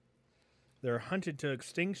 They're hunted to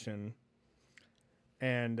extinction,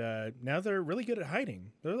 and now they're really good at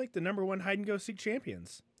hiding. They're like the number 1 hide-and-go-seek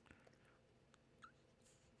champions.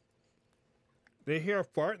 They hear a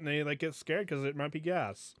fart, and they like get scared because it might be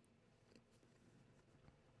gas.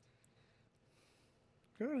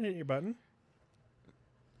 Go ahead and hit your button.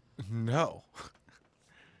 No.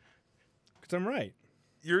 Because I'm right.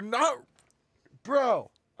 You're not,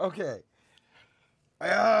 bro. Okay.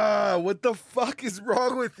 What the fuck is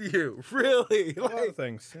wrong with you? Really? A lot of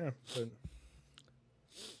things, yeah. But...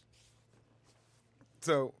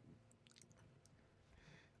 So,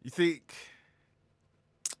 you think...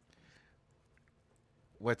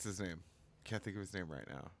 What's his name? Can't think of his name right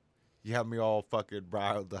now. You have me all fucking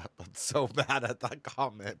riled up. I'm so mad at that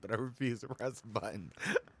comment, but I refuse to press the button.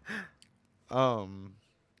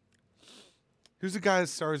 Who's the guy that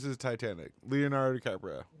stars as Titanic? Leonardo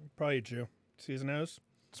DiCaprio. Probably a Jew. See his nose?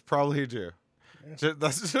 It's probably a Jew. Yeah.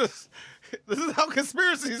 This is how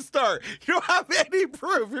conspiracies start. You don't have any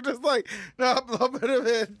proof. You're just like, no, I'm lumping him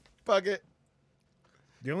in. Fuck it.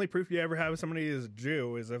 The only proof you ever have somebody is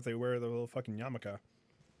Jew is if they wear the little fucking yarmulke.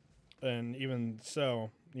 And even so,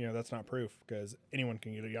 that's not proof because anyone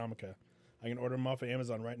can get a yarmulke. I can order them off of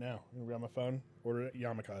Amazon right now. I'm on my phone, order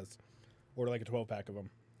yarmulkes. Order like a 12-pack of them.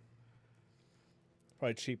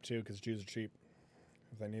 Probably cheap too because Jews are cheap.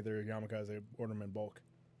 If they need their yarmulkes, they order them in bulk.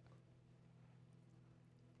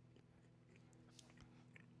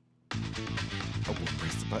 Oh, we'll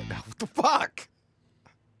press the button now. What the fuck?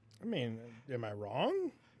 I mean, am I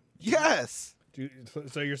wrong? Yes.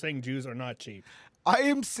 So you're saying Jews are not cheap? I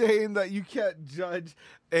am saying that you can't judge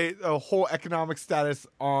a whole economic status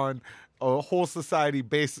on a whole society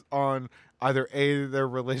based on either A, their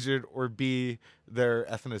religion, or B, their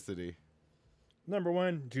ethnicity. Number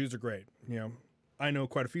one, Jews are great. I know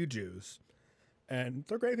quite a few Jews, and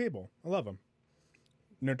they're great people. I love them.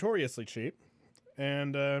 Notoriously cheap,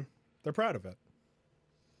 and they're proud of it.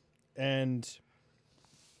 And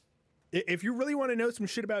if you really want to know some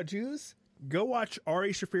shit about Jews, go watch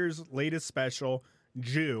Ari Shaffir's latest special,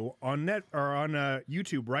 Jew, on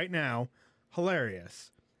YouTube right now.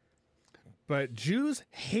 Hilarious. But Jews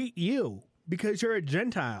hate you because you're a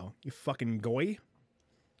Gentile, you fucking goy.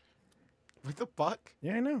 What the fuck?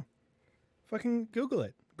 Yeah, I know. Fucking Google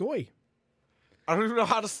it. Goy. I don't even know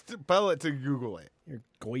how to spell it to Google it. Your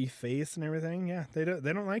goy face and everything. Yeah, they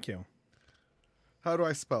don't like you. How do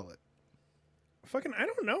I spell it? Fucking, I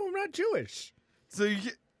don't know. I'm not Jewish. So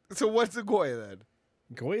what's a goy then?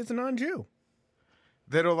 Goy is a non-Jew.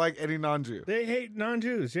 They don't like any non-Jew. They hate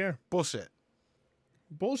non-Jews. Yeah. Bullshit.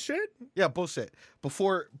 Bullshit? Yeah, bullshit.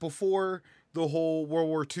 Before the whole World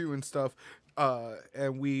War II and stuff,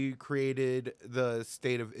 and we created the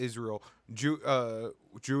state of Israel,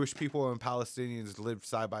 Jewish people and Palestinians lived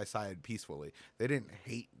side by side peacefully. They didn't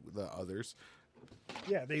hate the others.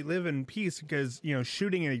 Yeah, they live in peace because,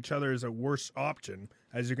 shooting at each other is a worse option,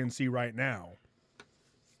 as you can see right now.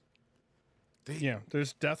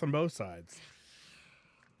 There's death on both sides.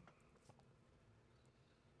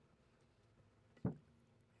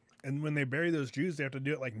 And when they bury those Jews, they have to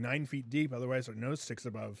do it like 9 feet deep. Otherwise, their nose sticks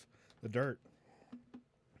above the dirt.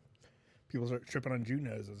 People start tripping on Jew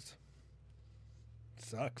noses.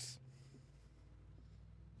 Sucks.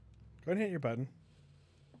 Go ahead and hit your button.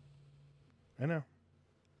 I know.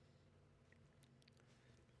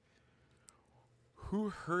 Who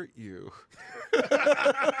hurt you?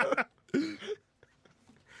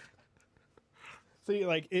 See,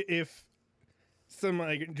 like, if some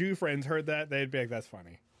Jew friends heard that, they'd be like, that's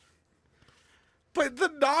funny. But the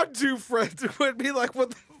non-Jew friends would be like, what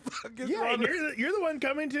the fuck is wrong? And you're the one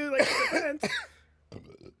coming to the defense.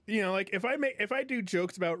 If I do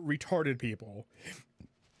jokes about retarded people,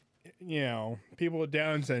 people with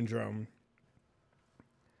Down syndrome,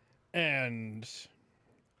 and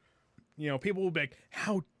people will be like,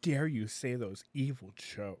 how dare you say those evil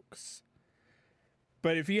jokes?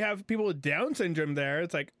 But if you have people with Down syndrome there,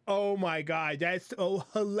 it's like, oh my God, that's so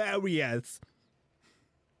hilarious.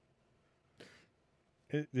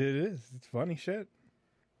 It is. It's funny shit.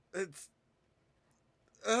 It's.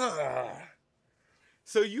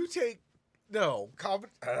 So you take. No.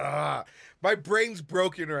 My brain's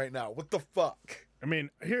broken right now. What the fuck? I mean,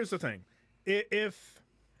 here's the thing. If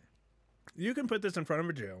you can put this in front of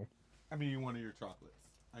a Jew. I mean, one of your chocolates.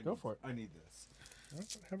 Go for it. I need this.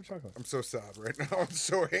 Have a chocolate. I'm so sad right now. I'm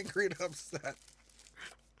so angry and upset.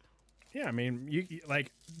 Yeah, I mean, you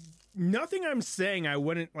nothing I'm saying I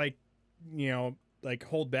wouldn't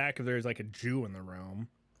hold back if there's like a Jew in the room.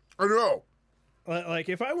 I know. Like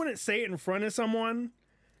if I wouldn't say it in front of someone,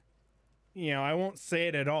 I won't say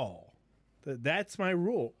it at all. That's my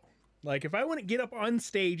rule. Like if I wouldn't get up on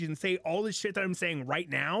stage and say all the shit that I'm saying right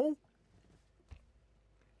now,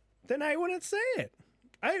 then I wouldn't say it.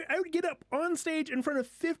 I would get up on stage in front of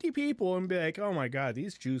 50 people and be like, oh my God,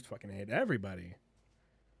 these Jews fucking hate everybody.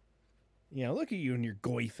 Look at you and your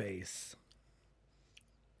goy face.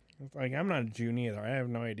 Like, I'm not a Jew either. I have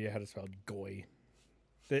no idea how to spell goy.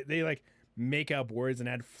 They make up words and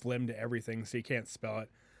add phlegm to everything so you can't spell it.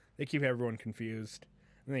 They keep everyone confused.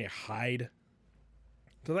 And they hide.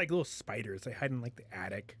 They're like little spiders. They hide in like the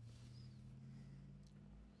attic.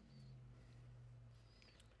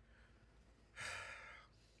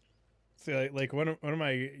 So like one of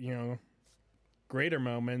my, greater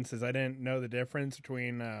moments is I didn't know the difference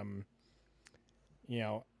between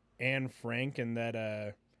Anne Frank and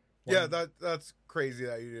that yeah, that's crazy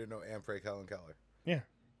that you didn't know Anne Frank, Helen Keller. Yeah.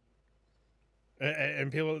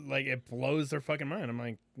 And people, like, it blows their fucking mind. I'm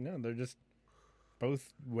like, no, they're just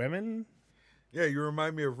both women. Yeah, you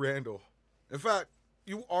remind me of Randall. In fact,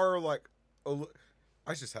 you are like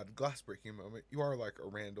I just had a glass breaking moment. You are like a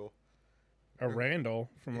Randall. A Randall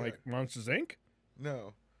from like Monsters Inc.?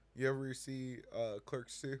 No. You ever see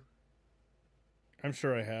Clerks 2? I'm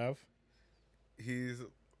sure I have. He's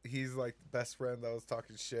like the best friend that was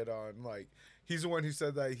talking shit on, like, he's the one who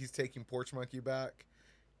said that he's taking Porch Monkey back.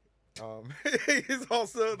 He's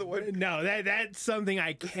also the one. No, that's something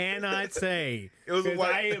I cannot say.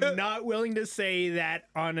 I am not willing to say that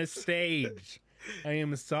on a stage. I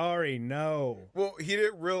am sorry. No. Well, he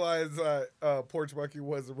didn't realize that Porch Monkey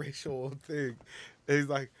was a racial thing. And he's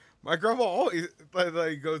like, my grandma always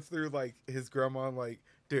like goes through like his grandma. I'm like,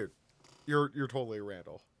 dude, you're totally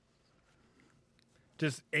Randall.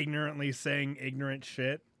 Just ignorantly saying ignorant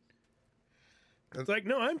shit. It's like,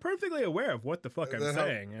 no, I'm perfectly aware of what the fuck I'm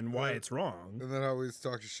saying and why it's wrong. And then I always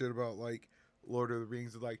talk shit about like Lord of the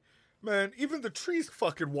Rings. Like, man, even the trees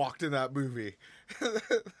fucking walked in that movie.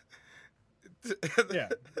 Yeah.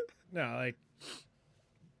 No, like.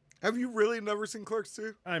 Have you really never seen Clerks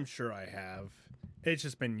 2? I'm sure I have. It's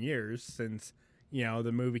just been years since,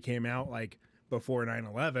 the movie came out like before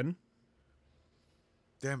 9/11.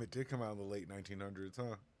 Damn, it did come out in the late 1900s,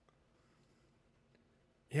 huh?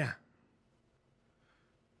 Yeah.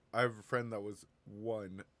 I have a friend that was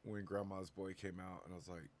 1 when Grandma's Boy came out, and I was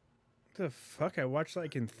like, the fuck? I watched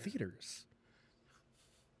like in theaters.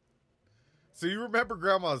 So you remember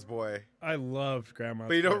Grandma's Boy? I loved Grandma's Boy.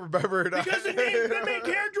 But you don't remember it. Because the main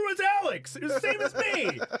character was Alex. It was the same as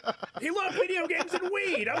me. He loved video games and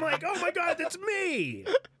weed. I'm like, oh my God, that's me.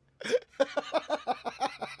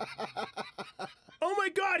 Oh my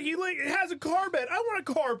God, he has a car bed. I want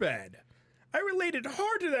a car bed. I related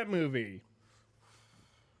hard to that movie.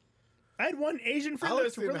 I had one Asian friend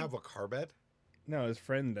Alex didn't have a car bed? No, his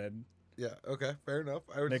friend did. Yeah, okay, fair enough.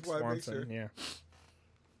 I would Nick just want to Swanson, make sure. Yeah.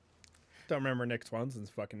 Don't remember Nick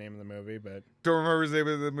Swanson's fucking name in the movie, but... Don't remember his name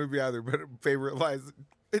in the movie either, but favorite lines.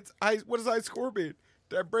 It's Ice. What is Ice Corbin?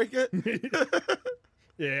 Did I break it?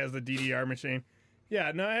 Yeah, he has the DDR machine.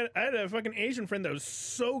 Yeah, no, I had a fucking Asian friend that was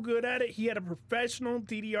so good at it, he had a professional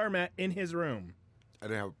DDR mat in his room. I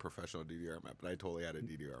didn't have a professional DDR mat, but I totally had a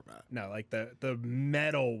DDR mat. No, like the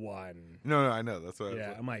metal one. No, I know. That's what.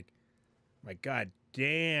 Yeah, I'm like, my God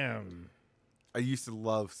damn. I used to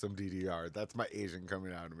love some DDR. That's my Asian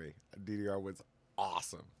coming out of me. DDR was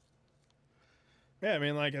awesome. Yeah, I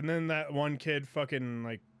mean, like, and then that one kid fucking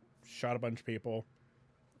like shot a bunch of people,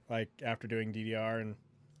 like after doing DDR, and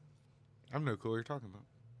I have no clue what you're talking about.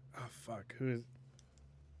 Oh fuck, who is?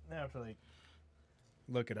 I have to like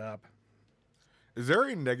look it up. Is there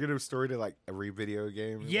a negative story to like every video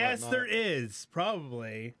game? Yes, there is.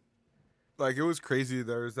 Probably. Like, it was crazy.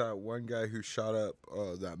 There was that one guy who shot up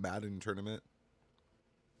that Madden tournament.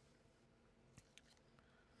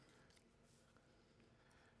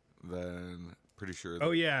 Then, pretty sure.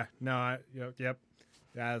 Oh yeah, no, yep.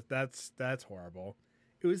 Yeah, that's horrible.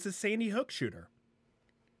 It was the Sandy Hook shooter.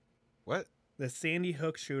 What? The Sandy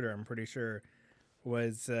Hook shooter, I'm pretty sure,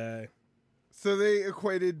 was... So they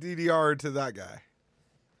equated DDR to that guy.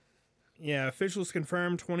 Yeah, officials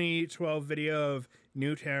confirmed 2012 video of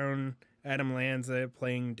Newtown Adam Lanza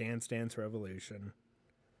playing Dance Dance Revolution.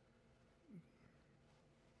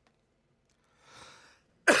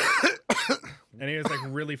 And he was like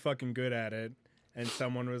really fucking good at it. And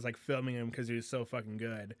someone was like filming him because he was so fucking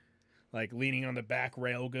good. Like leaning on the back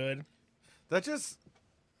rail good. That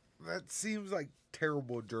seems like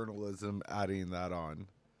terrible journalism adding that on.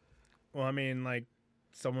 Well, I mean, like,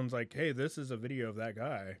 someone's like, hey, this is a video of that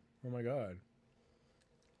guy. Oh, my God.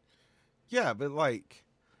 Yeah, but, like,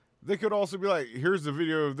 they could also be like, here's the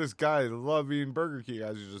video of this guy loving Burger King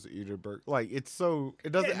as you just eat a burger. Like, it's so...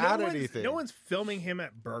 It doesn't add anything. No one's filming him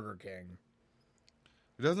at Burger King.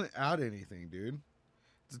 It doesn't add anything, dude.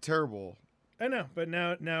 It's terrible. I know, but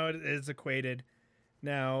now it is equated.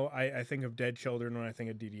 Now I think of dead children when I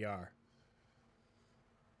think of DDR.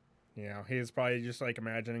 You know, he's probably just like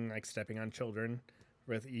imagining like stepping on children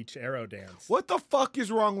with each arrow dance. What the fuck is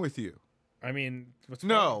wrong with you? I mean, what's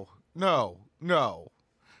No.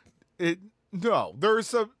 There's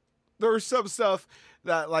some... There was some stuff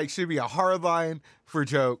that like should be a hard line for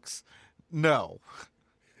jokes. No.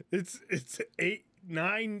 It's 8,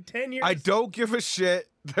 9, 10 years. I don't give a shit.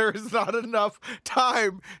 There is not enough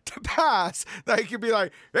time to pass that I can be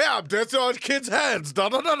like, yeah, I'm dancing on kids' heads. Da,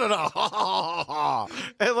 da, da, da, da. Ha, ha, ha, ha.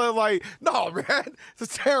 And then like, no, man,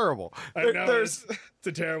 it's terrible. I know it's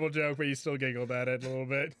a terrible joke, but you still giggled at it a little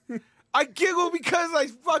bit. I giggle because I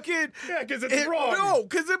fucking... Yeah, because it's wrong. No,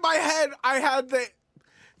 because in my head, I had the...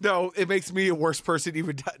 No, it makes me a worse person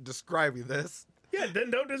even describing this. Yeah,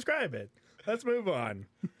 then don't describe it. Let's move on.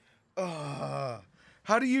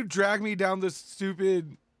 How do you drag me down this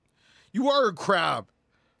stupid... You are a crab.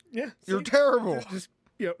 Yeah. You're terrible. Just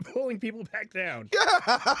pulling people back down.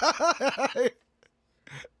 Yeah.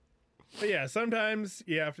 But yeah, sometimes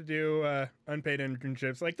you have to do unpaid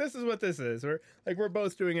internships. Like, this is what this is. We're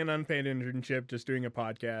both doing an unpaid internship, just doing a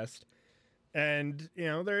podcast. And,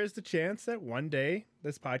 there is the chance that one day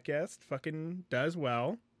this podcast fucking does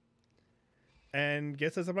well and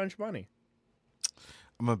gets us a bunch of money.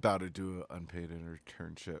 I'm about to do an unpaid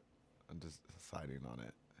internship. I'm just deciding on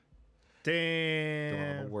it. Damn. Do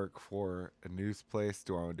I want to work for a news place?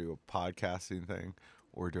 Do I want to do a podcasting thing?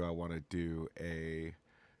 Or do I want to do a...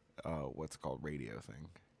 what's called radio thing?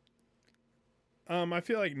 I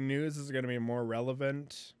feel like news is going to be more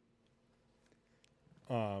relevant.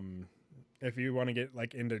 If you want to get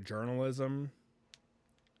like into journalism,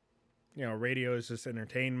 radio is just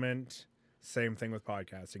entertainment. Same thing with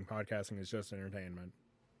podcasting. Podcasting is just entertainment.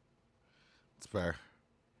 It's fair.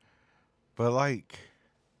 But like,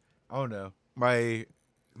 I don't know. My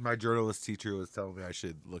journalist teacher was telling me I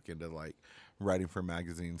should look into like writing for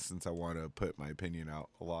magazines since I want to put my opinion out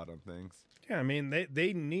a lot on things. Yeah, I mean,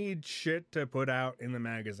 they need shit to put out in the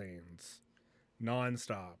magazines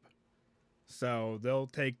nonstop. So they'll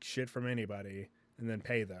take shit from anybody and then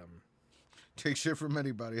pay them. Take shit from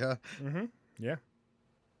anybody, huh? Mm-hmm. Yeah.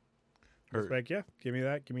 It's like, yeah, give me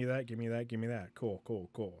that, give me that, give me that, give me that. Cool.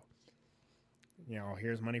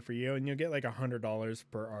 Here's money for you, and you'll get like $100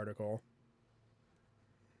 per article.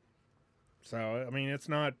 So, I mean, it's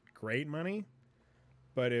not great money,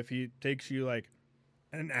 but if it takes you like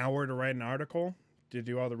an hour to write an article, to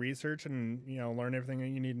do all the research and, learn everything that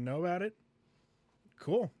you need to know about it,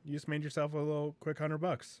 cool. You just made yourself a little quick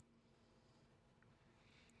 $100.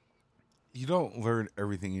 You don't learn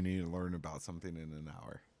everything you need to learn about something in an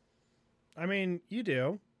hour. I mean, you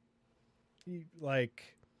do.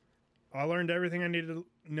 I learned everything I needed to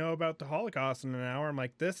know about the Holocaust in an hour. I'm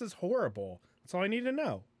like, this is horrible. That's all I need to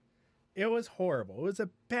know. It was horrible. It was a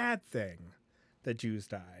bad thing that Jews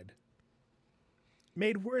died.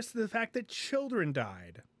 Made worse the fact that children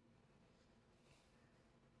died.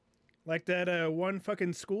 Like that one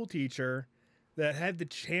fucking school teacher that had the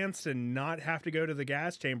chance to not have to go to the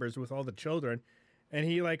gas chambers with all the children, and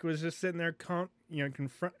he was just sitting there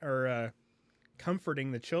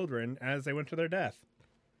comforting the children as they went to their death.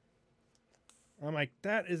 I'm like,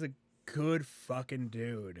 that is a good fucking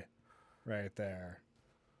dude right there.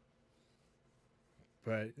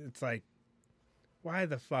 But it's like, why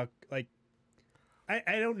the fuck? Like,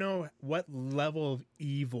 I don't know what level of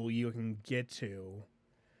evil you can get to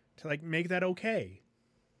make that okay.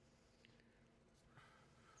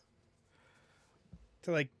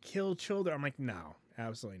 To kill children. I'm like, no,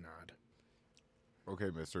 absolutely not. Okay,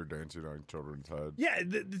 Mr. Dancing on Children's Head. Yeah,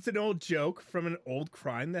 it's an old joke from an old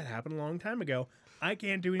crime that happened a long time ago. I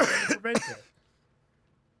can't do anything to prevent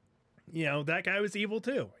it. That guy was evil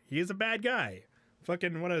too. He's a bad guy.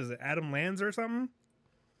 Fucking, what is it, Adam Lanza or something?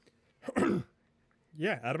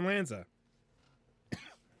 Yeah, Adam Lanza.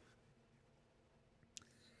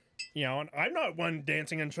 And I'm not one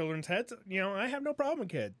dancing on children's heads. I have no problem with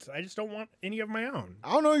kids. I just don't want any of my own.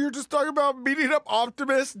 I don't know. You're just talking about beating up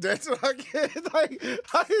Optimus, dancing on kids.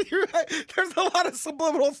 There's a lot of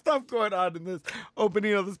subliminal stuff going on in this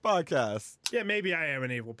opening of this podcast. Yeah, maybe I am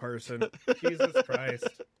an evil person. Jesus Christ.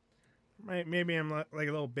 Maybe I'm like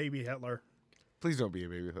a little baby Hitler. Please don't be a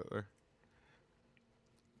baby Hitler.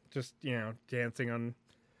 Just, dancing on...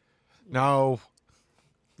 No.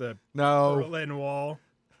 The Berlin Wall.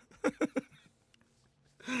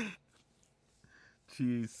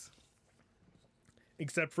 Jeez.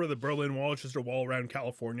 Except for the Berlin Wall, it's just a wall around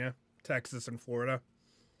California, Texas, and Florida.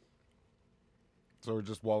 So we're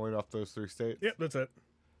just walling off those 3 states? Yep, that's it.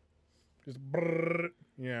 Just brrr,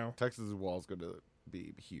 Texas' wall is going to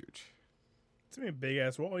be huge. It's going to be a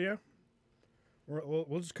big-ass wall, yeah.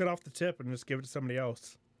 We'll just cut off the tip and just give it to somebody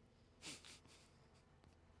else.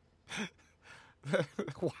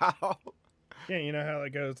 Wow. Yeah, you know how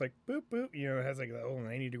it goes boop, boop? It has the whole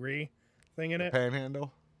 90-degree thing in it.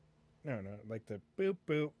 Panhandle? No, like the boop,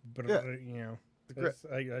 boop, brr, yeah.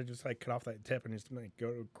 I just like cut off that tip and just like go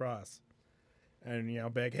across,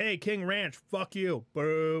 and beg, hey, King Ranch, fuck you,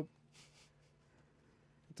 boo.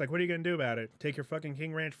 It's like, what are you gonna do about it? Take your fucking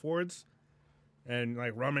King Ranch Fords, and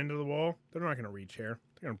like run into the wall? They're not gonna reach here.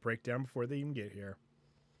 They're gonna break down before they even get here.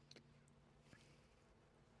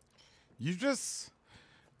 You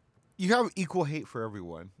have equal hate for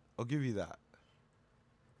everyone. I'll give you that.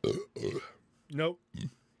 Nope. It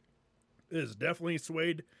is definitely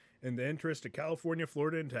swayed in the interest of California,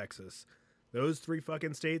 Florida, and Texas. Those 3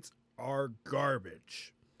 fucking states are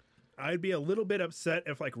garbage. I'd be a little bit upset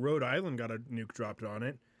if like Rhode Island got a nuke dropped on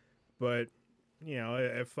it, but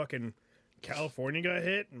if fucking California got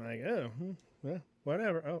hit, I'm like, oh, well,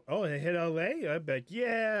 whatever. Oh, they hit LA? I bet,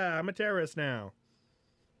 yeah, I'm a terrorist now.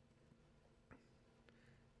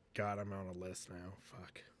 God, I'm on a list now.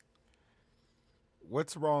 Fuck.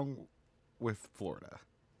 What's wrong with Florida?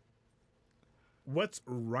 What's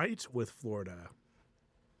right with Florida?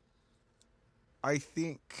 I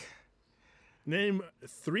think... Name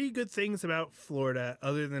 3 good things about Florida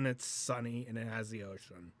other than it's sunny and it has the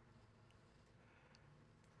ocean.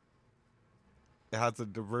 It has a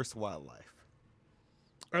diverse wildlife.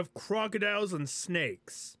 Of crocodiles and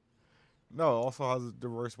snakes. No, it also has a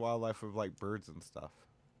diverse wildlife of like birds and stuff.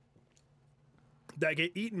 That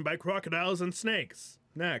get eaten by crocodiles and snakes.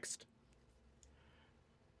 Next.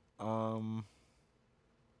 Yeah,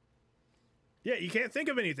 you can't think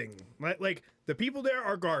of anything. Like the people there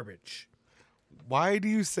are garbage. Why do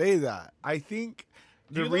you say that? I think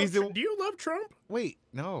the reason... Do you love Trump? Wait,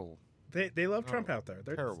 no. They love Trump out there.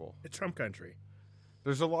 They're terrible. It's Trump country.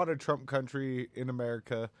 There's a lot of Trump country in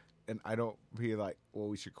America, and I don't be like, well,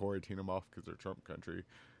 we should quarantine them off because they're Trump country.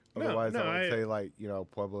 Otherwise, I would say, like,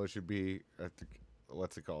 Pueblo should be,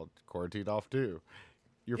 what's it called? Quarantined off, too.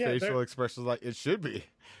 Your facial expression is like, it should be.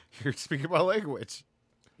 You're speaking my language.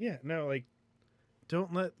 Yeah, no, like,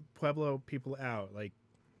 don't let Pueblo people out. Like,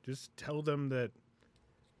 just tell them that,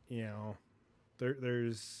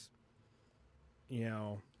 there's,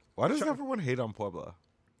 Why does everyone hate on Pueblo?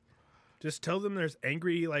 Just tell them there's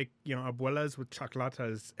angry, abuelas with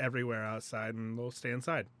chocolatas everywhere outside, and they'll stay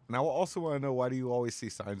inside. And I also want to know, why do you always see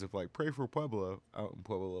signs of, like, pray for Pueblo out in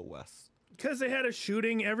Pueblo West? Because they had a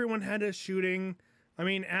shooting. Everyone had a shooting. I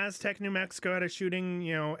mean, Aztec, New Mexico had a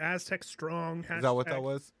shooting. Aztec strong. Is that what that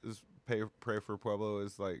was? Is pray for Pueblo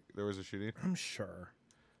is like there was a shooting? I'm sure.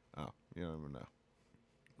 Oh, you don't even know.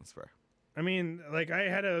 That's fair. I mean, like, you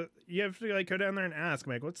have to, like, go down there and ask,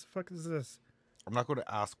 like, what the fuck is this? I'm not going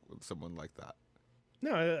to ask someone like that.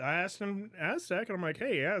 No, I asked him Aztec, and I'm like,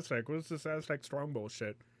 hey, Aztec, what's this Aztec strong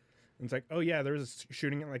bullshit? And it's like, oh, yeah, there was a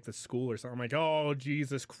shooting at, like, the school or something. I'm like, oh,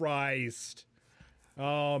 Jesus Christ.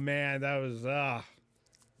 Oh, man, that was, I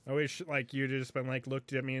wish, like, you'd just been, like,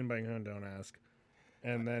 looked at me and been like, oh, don't ask.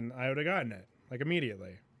 And then I would have gotten it, like,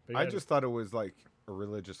 immediately. I just thought it was, like, a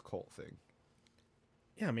religious cult thing.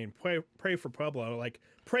 Yeah, I mean, pray for Pueblo. Like,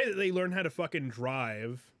 pray that they learn how to fucking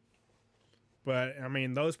drive. But, I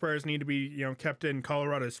mean, those prayers need to be, kept in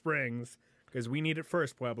Colorado Springs, because we need it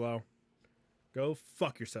first, Pueblo. Go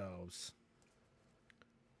fuck yourselves.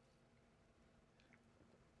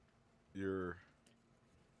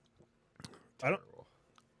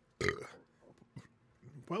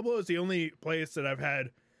 Pueblo is the only place that I've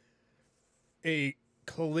had a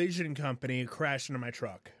collision company crash into my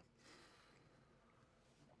truck.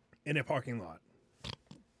 In a parking lot.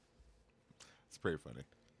 It's pretty funny.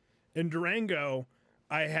 In Durango,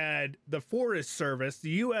 I had the Forest Service,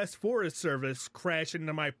 the U.S. Forest Service, crash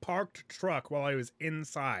into my parked truck while I was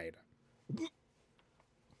inside.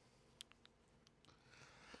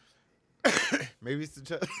 Maybe it's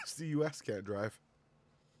just the U.S. can't drive.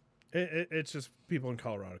 It's just people in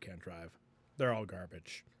Colorado can't drive. They're all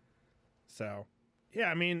garbage. So,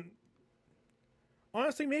 yeah, I mean,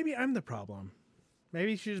 honestly, maybe I'm the problem.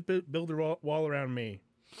 Maybe you should just build a wall around me.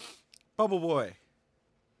 Bubble Boy.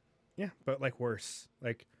 Yeah, but like worse.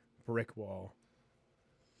 Like brick wall.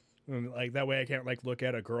 And like that way I can't like look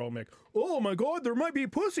at a girl and be like, oh my god, there might be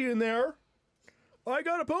pussy in there. I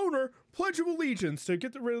got a boner. Pledge of Allegiance to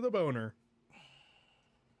get rid of the boner.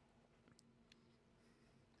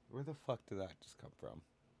 Where the fuck did that just come from?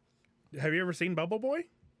 Have you ever seen Bubble Boy?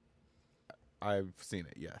 I've seen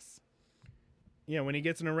it, yes. Yeah, when he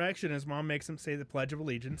gets an erection, his mom makes him say the Pledge of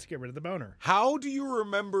Allegiance to get rid of the boner. How do you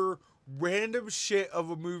remember random shit of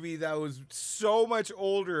a movie that was so much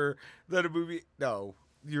older than a movie? No,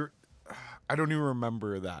 I don't even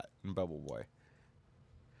remember that in Bubble Boy.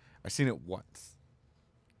 I've seen it once.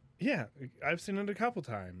 Yeah, I've seen it a couple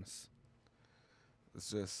times. It's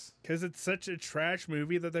just... because it's such a trash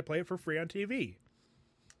movie that they play it for free on TV.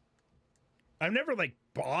 I've never, like,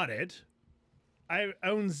 bought it. I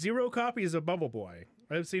own 0 copies of Bubble Boy.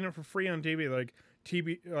 I've seen it for free on TV. Like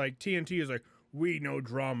TNT is like, we know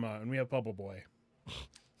drama and we have Bubble Boy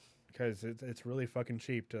because it's really fucking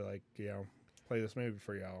cheap to like play this movie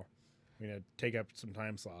for y'all. Take up some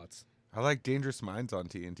time slots. I like Dangerous Minds on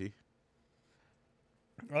TNT.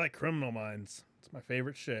 I like Criminal Minds. It's my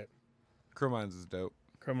favorite shit. Criminal Minds is dope.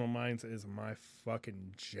 Criminal Minds is my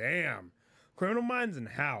fucking jam. Criminal Minds and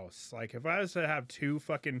House. Like, if I was to have 2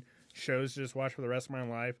 fucking shows to just watch for the rest of my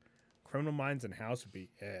life, Criminal Minds and House would be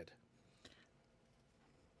it.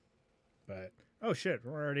 But, oh shit,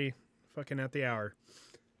 we're already fucking at the hour.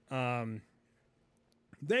 Thank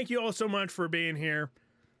you all so much for being here.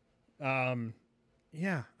 I'm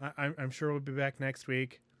sure we'll be back next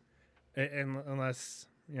week. Unless,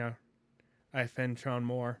 I offend Tron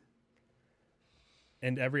more.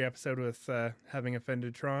 And every episode with having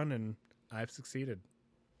offended Tron, and I've succeeded.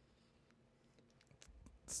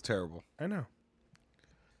 It's terrible. I know.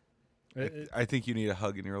 I think you need a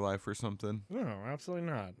hug in your life or something. No, absolutely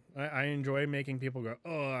not. I enjoy making people go,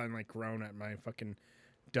 oh, and like groan at my fucking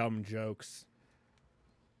dumb jokes.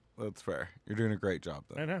 That's fair. You're doing a great job,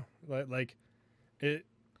 though. I know. Like, it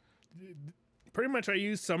pretty much I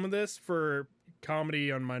use some of this for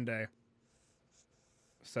comedy on Monday.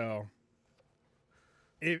 So,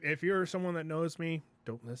 if you're someone that knows me,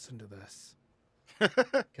 don't listen to this.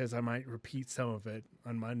 Because I might repeat some of it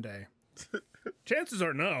on Monday. Chances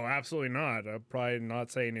are no, absolutely not. I'll probably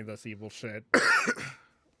not say any of this evil shit. But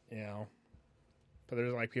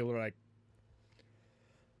there's like people that are like,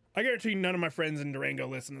 I guarantee none of my friends in Durango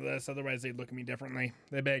listen to this. Otherwise, they'd look at me differently.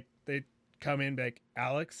 They'd come in and be like,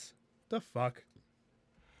 Alex, the fuck?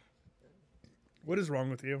 What is wrong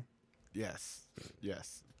with you? Yes.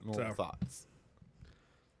 Normal thoughts.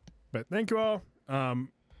 But thank you all.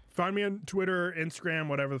 Find me on Twitter, Instagram,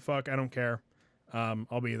 whatever the fuck. I don't care.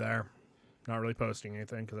 I'll be there. Not really posting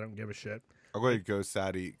anything because I don't give a shit. I'm going to go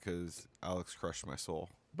Sadie because Alex crushed my soul.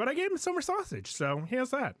 But I gave him summer sausage, so he has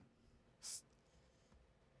that.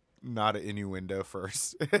 Not an innuendo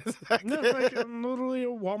first. No, like literally a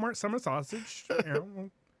Walmart summer sausage.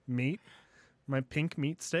 Meat. My pink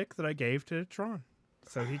meat stick that I gave to Tron.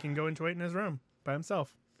 So he can go enjoy it in his room by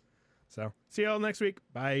himself. So, see y'all next week.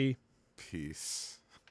 Bye. Peace.